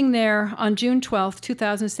mass shooting there on June 12,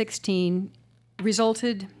 2016,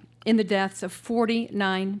 resulted in the deaths of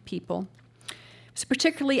 49 people. It was a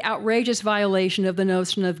particularly outrageous violation of the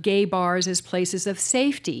notion of gay bars as places of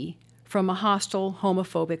safety from a hostile,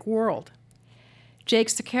 homophobic world. Jake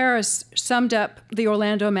Sakaris summed up the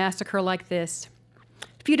Orlando massacre like this.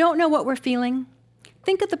 If you don't know what we're feeling,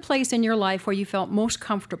 think of the place in your life where you felt most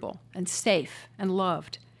comfortable and safe and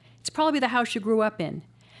loved. It's probably the house you grew up in.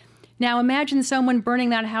 Now imagine someone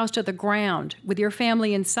burning that house to the ground with your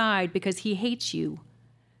family inside because he hates you.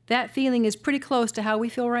 That feeling is pretty close to how we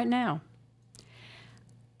feel right now.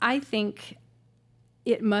 I think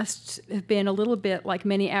it must have been a little bit like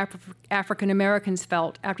many African Americans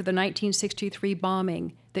felt after the 1963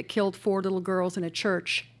 bombing that killed 4 little girls in a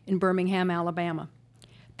church in Birmingham, Alabama.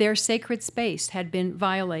 Their sacred space had been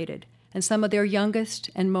violated, and some of their youngest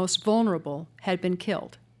and most vulnerable had been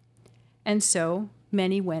killed. And so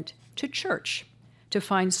many went to church to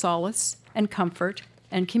find solace and comfort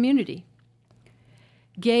and community.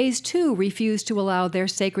 Gays, too, refused to allow their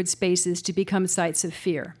sacred spaces to become sites of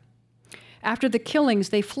fear. After the killings,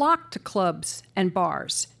 they flocked to clubs and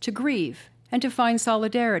bars to grieve and to find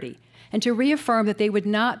solidarity and to reaffirm that they would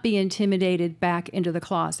not be intimidated back into the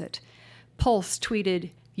closet. Pulse tweeted,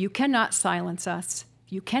 "You cannot silence us.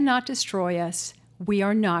 You cannot destroy us. We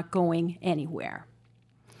are not going anywhere."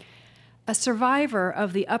 A survivor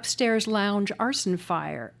of the upstairs lounge arson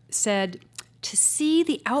fire said, "To see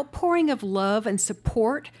the outpouring of love and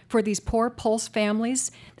support for these poor Pulse families,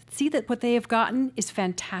 see that what they have gotten is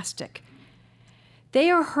fantastic. They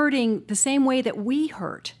are hurting the same way that we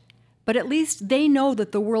hurt, but at least they know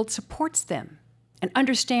that the world supports them and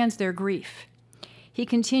understands their grief." He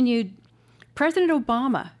continued, "President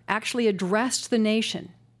Obama actually addressed the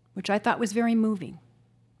nation, which I thought was very moving.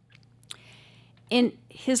 In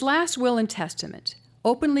his last will and testament,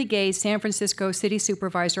 openly gay San Francisco City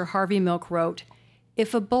Supervisor Harvey Milk wrote,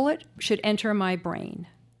 'If a bullet should enter my brain,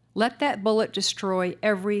 let that bullet destroy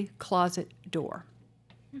every closet door.'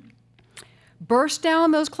 Burst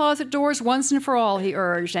down those closet doors once and for all," he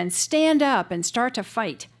urged, "and stand up and start to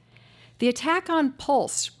fight." The attack on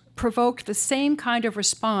Pulse provoked the same kind of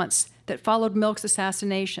response that followed Milk's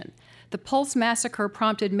assassination. The Pulse massacre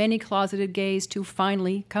prompted many closeted gays to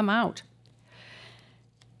finally come out.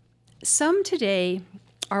 Some today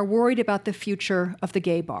are worried about the future of the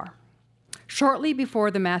gay bar. Shortly before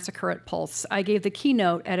the massacre at Pulse, I gave the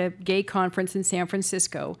keynote at a gay conference in San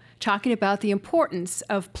Francisco, talking about the importance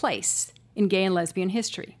of place in gay and lesbian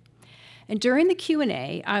history. And during the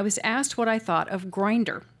Q&A, I was asked what I thought of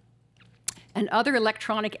Grindr and other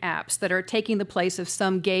electronic apps that are taking the place of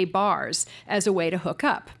some gay bars as a way to hook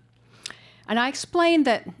up. And I explained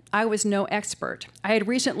that I was no expert. I had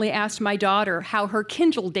recently asked my daughter how her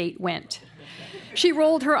Kindle date went. She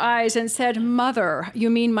rolled her eyes and said, "Mother, you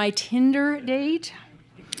mean my Tinder date?"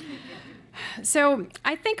 So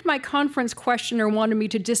I think my conference questioner wanted me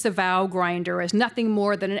to disavow Grindr as nothing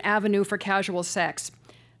more than an avenue for casual sex,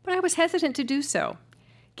 but I was hesitant to do so.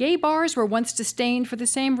 Gay bars were once disdained for the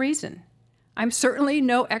same reason. I'm certainly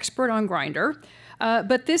no expert on Grindr,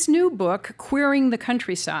 but this new book, Queering the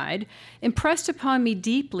Countryside, impressed upon me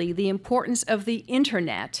deeply the importance of the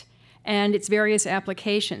internet and its various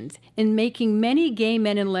applications in making many gay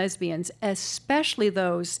men and lesbians, especially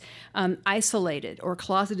those isolated or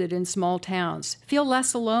closeted in small towns, feel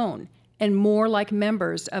less alone and more like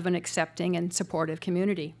members of an accepting and supportive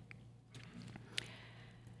community.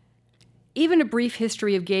 Even a brief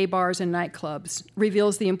history of gay bars and nightclubs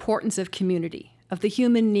reveals the importance of community, of the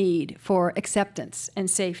human need for acceptance and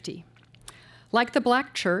safety. Like the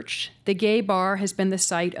Black church, the gay bar has been the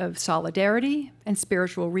site of solidarity and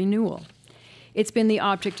spiritual renewal. It's been the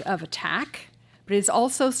object of attack, but it has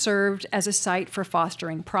also served as a site for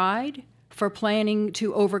fostering pride, for planning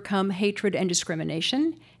to overcome hatred and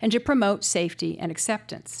discrimination, and to promote safety and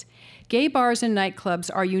acceptance. Gay bars and nightclubs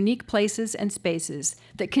are unique places and spaces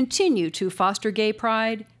that continue to foster gay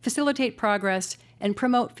pride, facilitate progress, and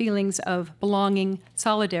promote feelings of belonging,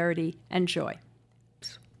 solidarity, and joy.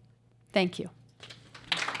 Thank you.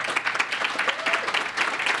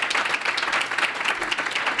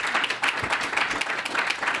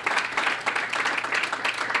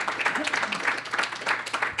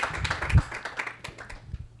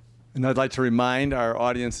 And I'd like to remind our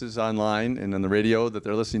audiences online and on the radio that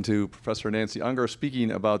they're listening to Professor Nancy Unger speaking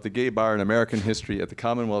about the gay bar in American history at the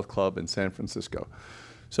Commonwealth Club in San Francisco.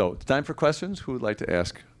 So it's time for questions. Who would like to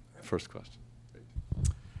ask the first question?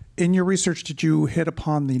 In your research, did you hit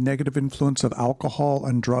upon the negative influence of alcohol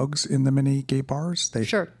and drugs in the many gay bars?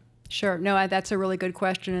 Sure. No, that's a really good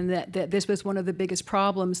question, and that this was one of the biggest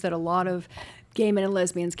problems that a lot of gay men and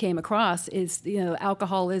lesbians came across is,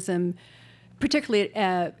 alcoholism, particularly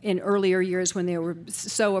in earlier years when they were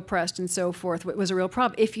so oppressed and so forth, it was a real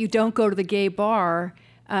problem. If you don't go to the gay bar,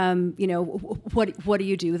 what do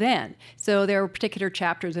you do then? So there were particular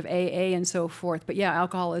chapters of AA and so forth. But yeah,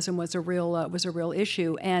 alcoholism was a real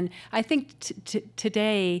issue. And I think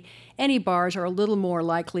today any bars are a little more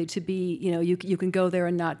likely to be, you can go there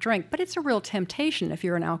and not drink. But it's a real temptation if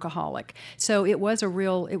you're an alcoholic. So it was a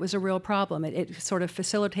real problem. It sort of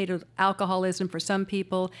facilitated alcoholism for some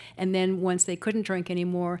people, and then once they couldn't drink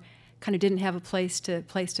anymore, kind of didn't have a place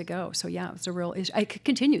to go. So yeah, it was a real issue. It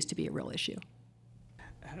continues to be a real issue.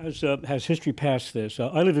 Has history passed this?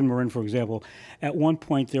 I live in Marin, for example. At one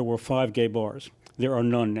point, there were 5 gay bars. There are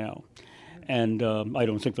none now. And I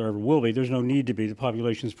don't think there ever will be. There's no need to be. The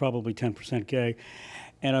population is probably 10% gay.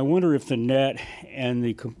 And I wonder if the net and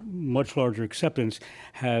the much larger acceptance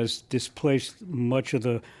has displaced much of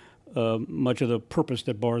the purpose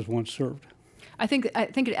that bars once served. I think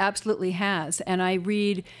it absolutely has, and I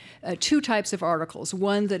read 2 types of articles.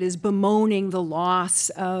 One that is bemoaning the loss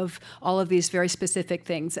of all of these very specific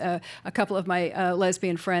things. A couple of my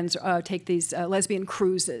lesbian friends take these lesbian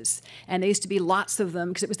cruises, and there used to be lots of them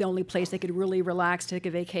because it was the only place they could really relax, take a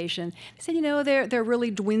vacation. They said, they're really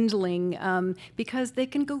dwindling because they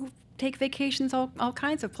can go take vacations all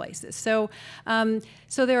kinds of places. So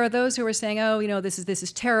so there are those who are saying, oh, this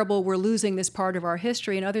is terrible. We're losing this part of our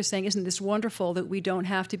history, and others saying, isn't this wonderful that we don't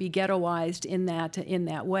have to be ghettoized in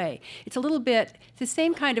that way? It's a little bit the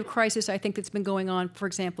same kind of crisis I think that's been going on, for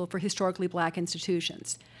example, for historically black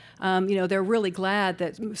institutions. They're really glad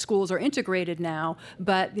that schools are integrated now,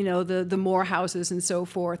 but the Morehouses and so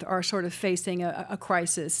forth are sort of facing a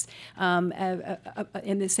crisis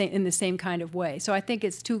in the same kind of way. So I think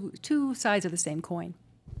it's two sides of the same coin.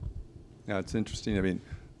 Yeah, it's interesting. I mean,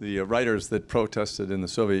 the writers that protested in the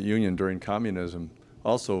Soviet Union during communism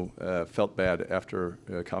also felt bad after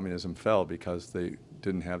communism fell because they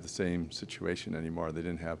didn't have the same situation anymore. They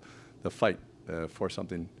didn't have the fight for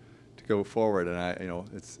something to go forward, and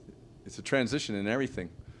it's a transition in everything.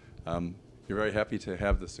 You're very happy to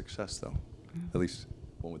have the success, though. At least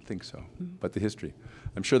one would think so. But the history,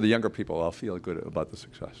 I'm sure the younger people all feel good about the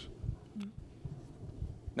success.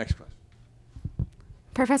 Next question.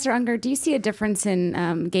 Professor Unger, do you see a difference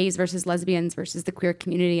in gays versus lesbians versus the queer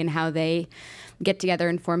community and how they get together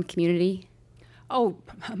and form community? Oh,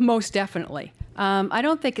 most definitely. I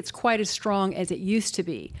don't think it's quite as strong as it used to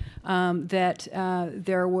be. That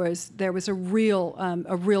there was a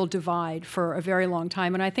real divide for a very long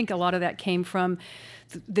time, and I think a lot of that came from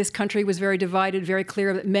this country was very divided, very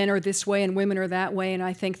clear that men are this way and women are that way, and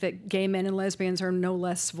I think that gay men and lesbians are no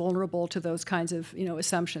less vulnerable to those kinds of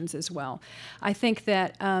assumptions as well. I think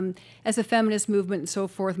that as the feminist movement and so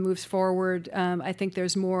forth moves forward, I think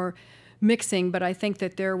there's more mixing, but I think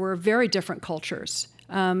that there were very different cultures.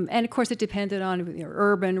 And of course, it depended on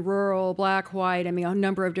urban, rural, black, white. I mean, a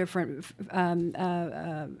number of different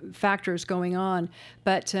factors going on.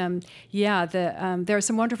 But there are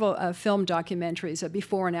some wonderful film documentaries.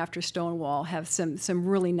 Before and after Stonewall have some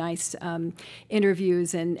really nice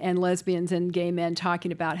interviews and lesbians and gay men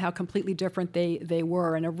talking about how completely different they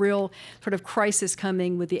were, and a real sort of crisis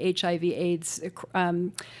coming with the HIV/AIDS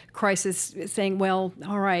crisis, saying, well,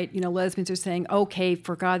 all right, lesbians are saying, okay,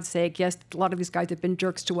 for God's sake, yes, a lot of these guys have been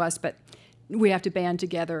jerks to us, but we have to band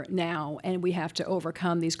together now, and we have to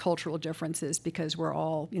overcome these cultural differences because we're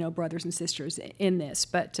all, brothers and sisters in this.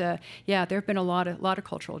 But there have been a lot of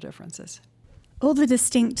cultural differences. All the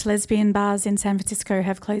distinct lesbian bars in San Francisco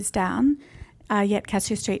have closed down, yet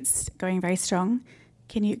Castro Street's going very strong.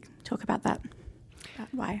 Can you talk about that? About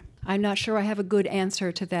why? I'm not sure I have a good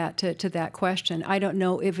answer to that question. I don't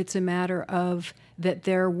know if it's a matter of that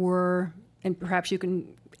there were, and perhaps you can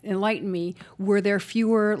enlighten me, were there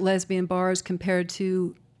fewer lesbian bars compared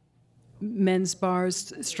to men's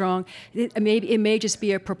bars strong? It may just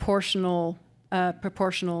be a proportional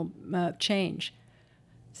change.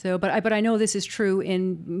 So, but I know this is true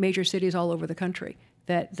in major cities all over the country.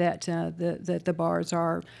 That the bars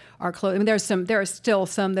are closed. I mean, there are still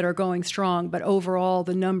some that are going strong, but overall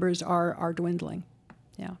the numbers are dwindling.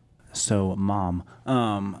 Yeah. So, Mom,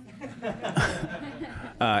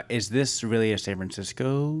 is this really a San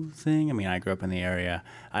Francisco thing? I mean, I grew up in the area.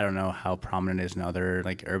 I don't know how prominent it is in other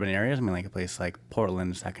urban areas. I mean, a place like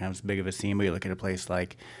Portland's not kind of as big of a scene, but you look at a place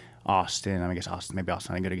like Austin. I guess Austin is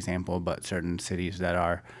a good example, but certain cities that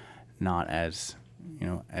are not as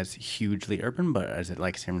as hugely urban, but is it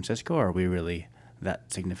like San Francisco, or are we really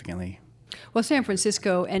that significantly? Well, San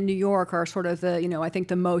Francisco and New York are sort of the, I think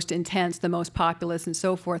the most intense, the most populous and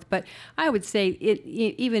so forth. But I would say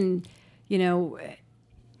even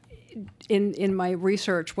in my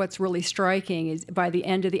research, what's really striking is by the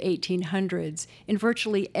end of the 1800s, in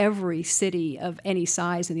virtually every city of any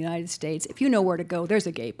size in the United States, if you know where to go, there's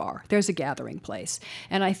a gay bar, there's a gathering place.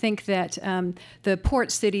 And I think that the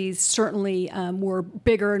port cities certainly were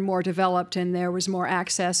bigger and more developed, and there was more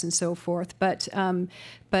access and so forth. But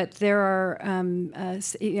there are,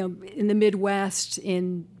 in the Midwest,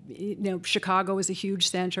 Chicago is a huge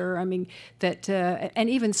center. I mean and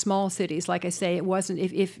even small cities, like I say, it wasn't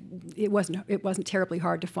it wasn't terribly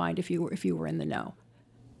hard to find if you were in the know.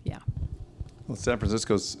 Yeah. Well, San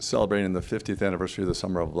Francisco's celebrating the 50th anniversary of the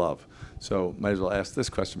Summer of Love, so might as well ask this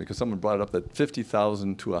question because someone brought it up that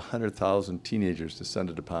 50,000 to 100,000 teenagers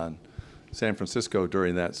descended upon San Francisco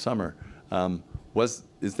during that summer.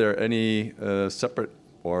 Is there any separate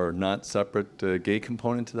or not separate gay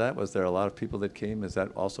component to that? Was there a lot of people that came? Is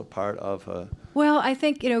that also part of? Well, I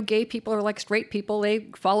think gay people are like straight people. They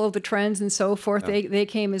follow the trends and so forth. Yeah. They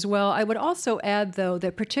came as well. I would also add, though,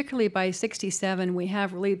 that particularly by '67, we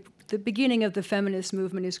have really the beginning of the feminist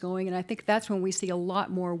movement is going, and I think that's when we see a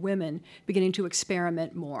lot more women beginning to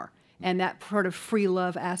experiment more. And that sort of free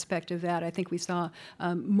love aspect of that, I think we saw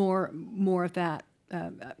more of that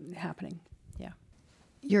happening. Yeah.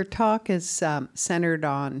 Your talk is centered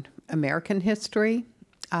on American history.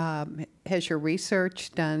 Has your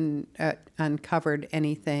research uncovered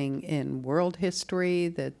anything in world history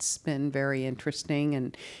that's been very interesting?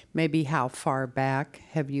 And maybe how far back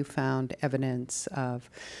have you found evidence of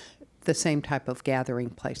the same type of gathering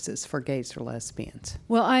places for gays or lesbians?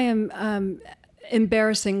 Well, I am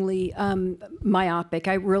embarrassingly myopic.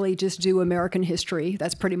 I really just do American history.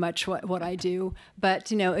 That's pretty much what I do.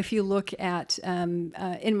 But, if you look at,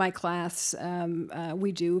 in my class,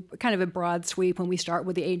 we do kind of a broad sweep when we start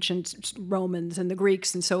with the ancient Romans and the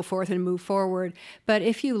Greeks and so forth and move forward. But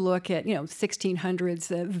if you look at,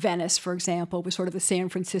 1600s, Venice, for example, was sort of the San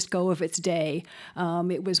Francisco of its day.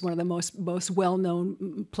 It was one of the most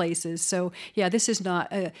well-known places. So, yeah, this is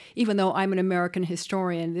not, even though I'm an American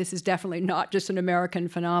historian, this is definitely not just an American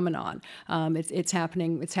phenomenon. It's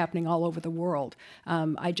happening all over the world.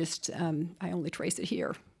 I only trace it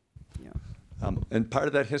here. And part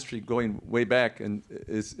of that history going way back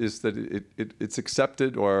is that it's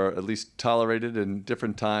accepted or at least tolerated in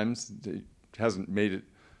different times. It hasn't made it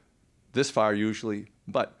this far usually,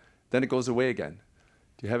 but then it goes away again.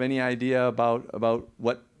 Do you have any idea about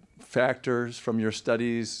what factors from your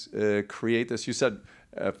studies create this? You said,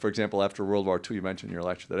 for example, after World War II, you mentioned in your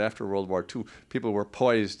lecture that after World War II, people were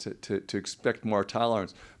poised to expect more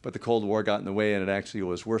tolerance, but the Cold War got in the way and it actually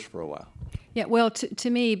was worse for a while. Yeah, well, to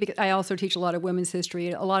me, because I also teach a lot of women's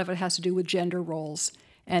history, a lot of it has to do with gender roles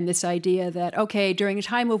and this idea that, okay, during a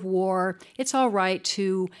time of war, it's all right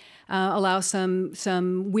to allow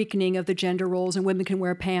some weakening of the gender roles, and women can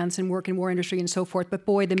wear pants and work in war industry and so forth. But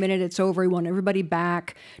boy, the minute it's over, we want everybody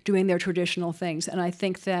back doing their traditional things. And I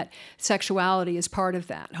think that sexuality is part of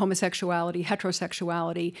that. Homosexuality,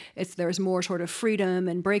 heterosexuality, there's more sort of freedom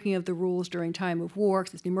and breaking of the rules during time of war.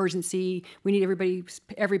 It's an emergency. We need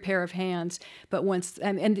every pair of hands. But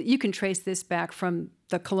and you can trace this back from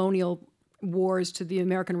the colonial wars to the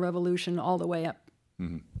American Revolution all the way up.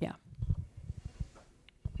 Mm-hmm. Yeah.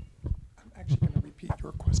 Actually going to repeat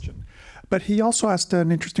your question. But he also asked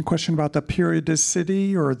an interesting question about the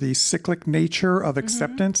periodicity or the cyclic nature of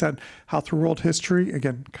acceptance and how through world history,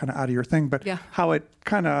 again, kind of out of your thing, but how it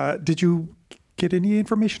kind of, did you get any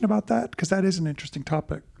information about that? Because that is an interesting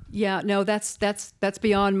topic. Yeah, no, that's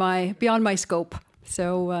beyond my scope.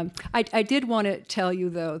 So I did want to tell you,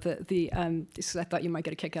 though, that I thought you might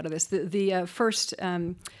get a kick out of this. The first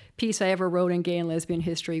piece I ever wrote in gay and lesbian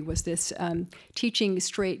history was this teaching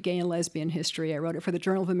straight gay and lesbian history. I wrote it for the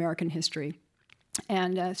Journal of American History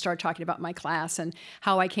and started talking about my class and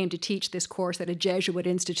how I came to teach this course at a Jesuit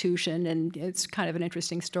institution, and it's kind of an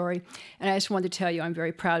interesting story. And I just wanted to tell you I'm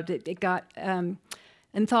very proud that it got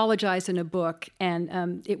anthologized in a book,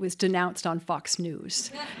 and it was denounced on Fox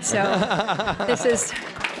News. So this is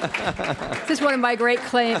one of my great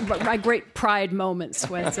pride moments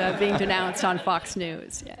was being denounced on Fox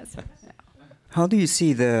News. Yes. Yeah. How do you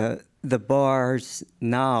see the bars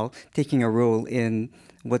now taking a role in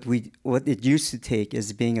what it used to take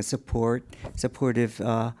as being a supportive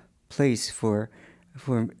place for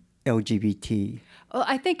LGBT? Well,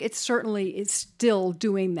 I think it's still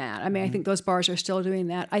doing that. I mean, I think those bars are still doing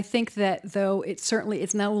that. I think that, though, it's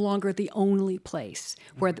no longer the only place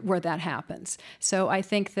where that happens. So I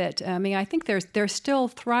think that, I think they're still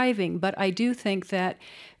thriving, but I do think that,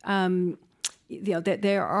 that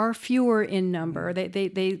there are fewer in number.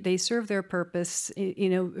 They serve their purpose,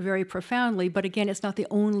 very profoundly. But again, it's not the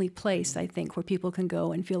only place, I think, where people can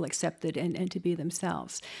go and feel accepted and to be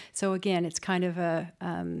themselves. So again, it's kind of the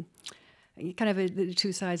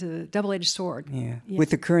two sides of a double-edged sword. Yeah.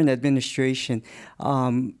 With the current administration,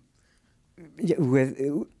 I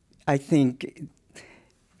think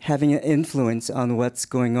having an influence on what's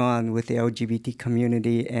going on with the LGBT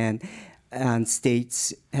community and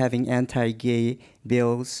states having anti-gay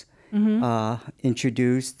bills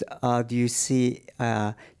introduced, do you see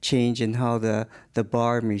a change in how the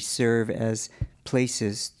bar may serve as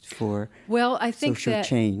places for social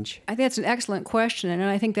change? I think that's an excellent question, and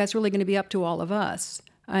I think that's really going to be up to all of us.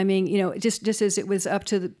 I mean, just as it was up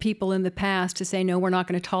to the people in the past to say, no, we're not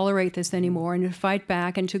going to tolerate this anymore, and to fight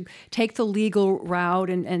back and to take the legal route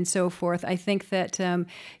and so forth. I think that,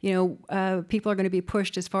 people are going to be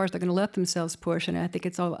pushed as far as they're going to let themselves push, and I think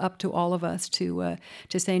it's all up to all of us to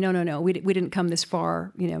say, no, we didn't come this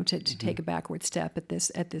far, to take a backward step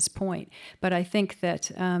at this point. But I think that,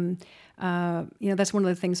 that's one of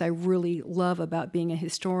the things I really love about being a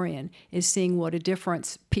historian is seeing what a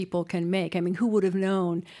difference people can make. I mean, who would have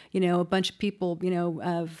known, a bunch of people,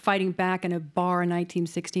 fighting back in a bar in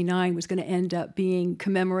 1969 was going to end up being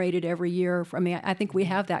commemorated every year. I think we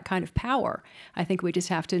have that kind of power. I think we just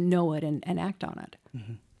have to know it and act on it.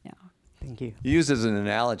 Mm-hmm. Yeah. Thank you. You use as an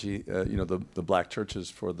analogy, the black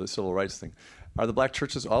churches for the civil rights thing. Are the black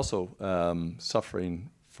churches also suffering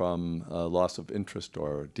from loss of interest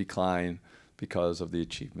or decline because of the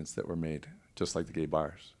achievements that were made, just like the gay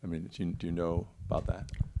bars? I mean, do you know about that?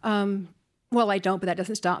 Well, I don't, but that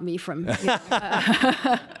doesn't stop me from.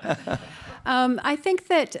 I think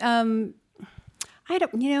that I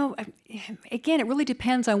don't. Again, it really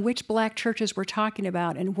depends on which black churches we're talking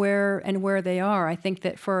about and where they are. I think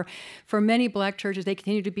that for many black churches, they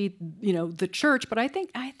continue to be the church, but I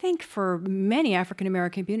think for many African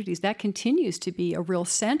American communities, that continues to be a real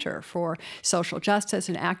center for social justice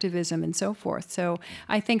and activism and so forth. So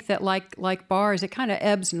I think that like bars, it kind of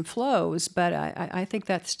ebbs and flows, but I think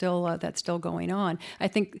that's still going on. I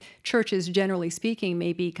think churches, generally speaking,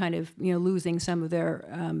 may be kind of losing some of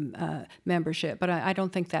their membership, but I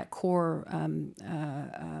don't think that core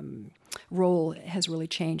role has really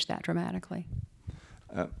changed that dramatically.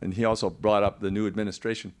 And he also brought up the new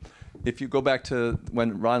administration. If you go back to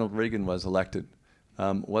when Ronald Reagan was elected,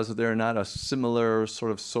 was there not a similar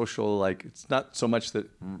sort of social, it's not so much that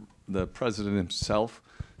the president himself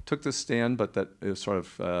took the stand, but that it sort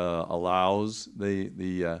of allows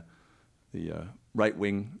the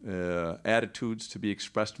right-wing attitudes to be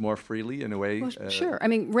expressed more freely in a way? Well, sure. I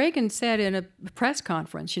mean, Reagan said in a press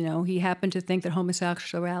conference, he happened to think that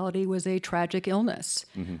homosexuality was a tragic illness.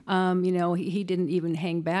 Mm-hmm. He didn't even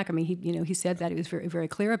hang back. I mean, he said that. He was very, very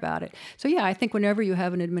clear about it. So, yeah, I think whenever you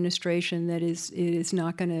have an administration that is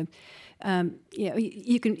not going to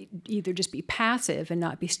you can either just be passive and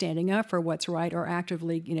not be standing up for what's right, or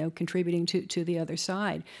actively, contributing to the other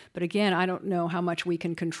side. But again, I don't know how much we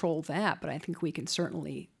can control that, but I think we can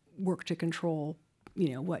certainly work to control,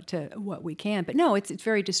 what we can. But no, it's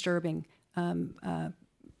very disturbing to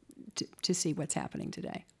see what's happening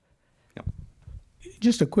today.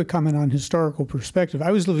 Just a quick comment on historical perspective.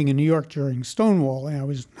 I was living in New York during Stonewall, and I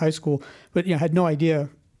was in high school, but had no idea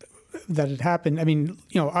that it happened. I mean,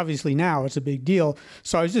 obviously now it's a big deal.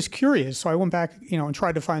 So I was just curious. So I went back, and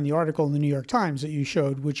tried to find the article in the New York Times that you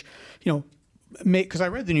showed, which, because I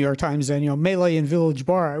read the New York Times then, melee in Village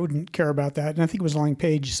Bar, I wouldn't care about that. And I think it was on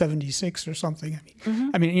page 76 or something.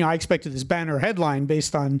 I mean, I expected this banner headline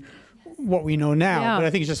based on what we know now, but I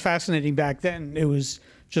think it's just fascinating. Back then it was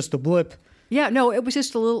just a blip. Yeah, no, it was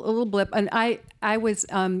just a little blip. And I was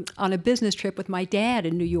on a business trip with my dad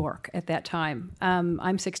in New York at that time.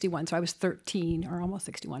 I'm 61, so I was 13, or almost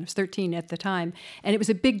 61. I was 13 at the time, and it was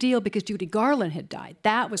a big deal because Judy Garland had died.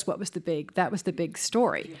 That was the big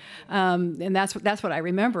story, and that's what I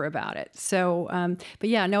remember about it. So, but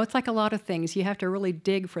yeah, no, it's like a lot of things. You have to really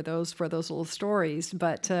dig for those little stories.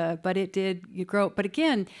 But it did grow. But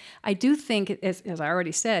again, I do think, as I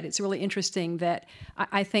already said, it's really interesting that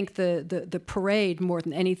I think the parade, more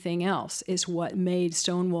than anything else, is what made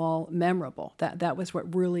Stonewall memorable. That was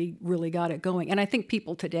what really got it going. And I think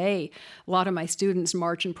people today, a lot of my students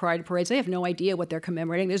march in pride parades. They have no idea what they're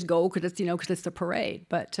commemorating. They just go because it's the parade.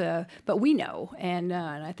 But we know, and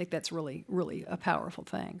I think that's really a powerful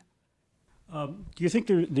thing. Do you think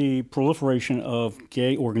the proliferation of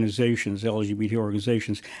gay organizations, LGBT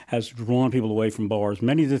organizations, has drawn people away from bars?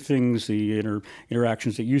 Many of the things, the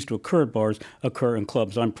interactions that used to occur at bars, occur in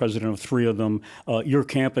clubs. I'm president of 3 of them. Your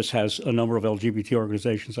campus has a number of LGBT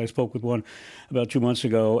organizations. I spoke with one about 2 months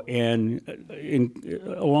ago, and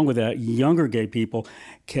along with that, younger gay people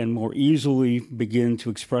can more easily begin to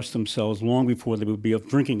express themselves long before they would be of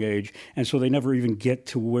drinking age, and so they never even get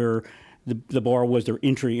to where the bar was their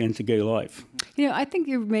entry into gay life. I think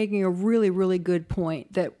you're making a really good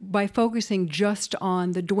point that by focusing just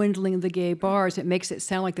on the dwindling of the gay bars, it makes it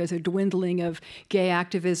sound like there's a dwindling of gay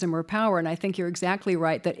activism or power. And I think you're exactly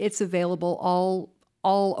right that it's available all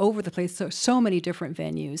over the place, so many different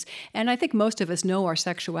venues. And I think most of us know our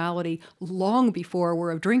sexuality long before we're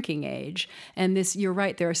of drinking age. And you're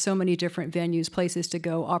right, there are so many different venues, places to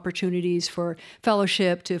go, opportunities for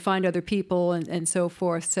fellowship, to find other people, and so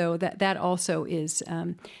forth. So that also is,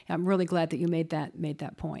 I'm really glad that you made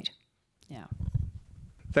that point. Yeah.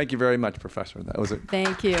 Thank you very much, Professor. That was a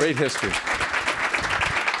Thank you. Great history.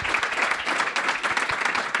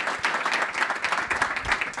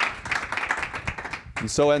 And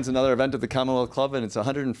so ends another event of the Commonwealth Club in its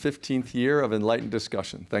 115th year of enlightened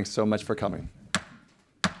discussion. Thanks so much for coming.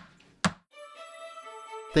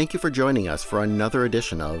 Thank you for joining us for another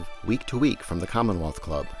edition of Week to Week from the Commonwealth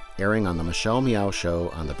Club, airing on the Michelle Meow Show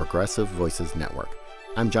on the Progressive Voices Network.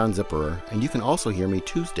 I'm John Zipperer, and you can also hear me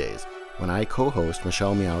Tuesdays when I co-host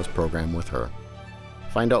Michelle Meow's program with her.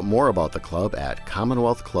 Find out more about the club at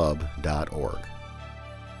commonwealthclub.org.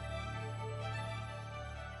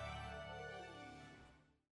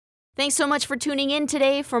 Thanks so much for tuning in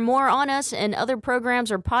today. For more on us and other programs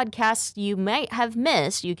or podcasts you might have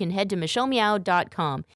missed, you can head to michellemeow.com.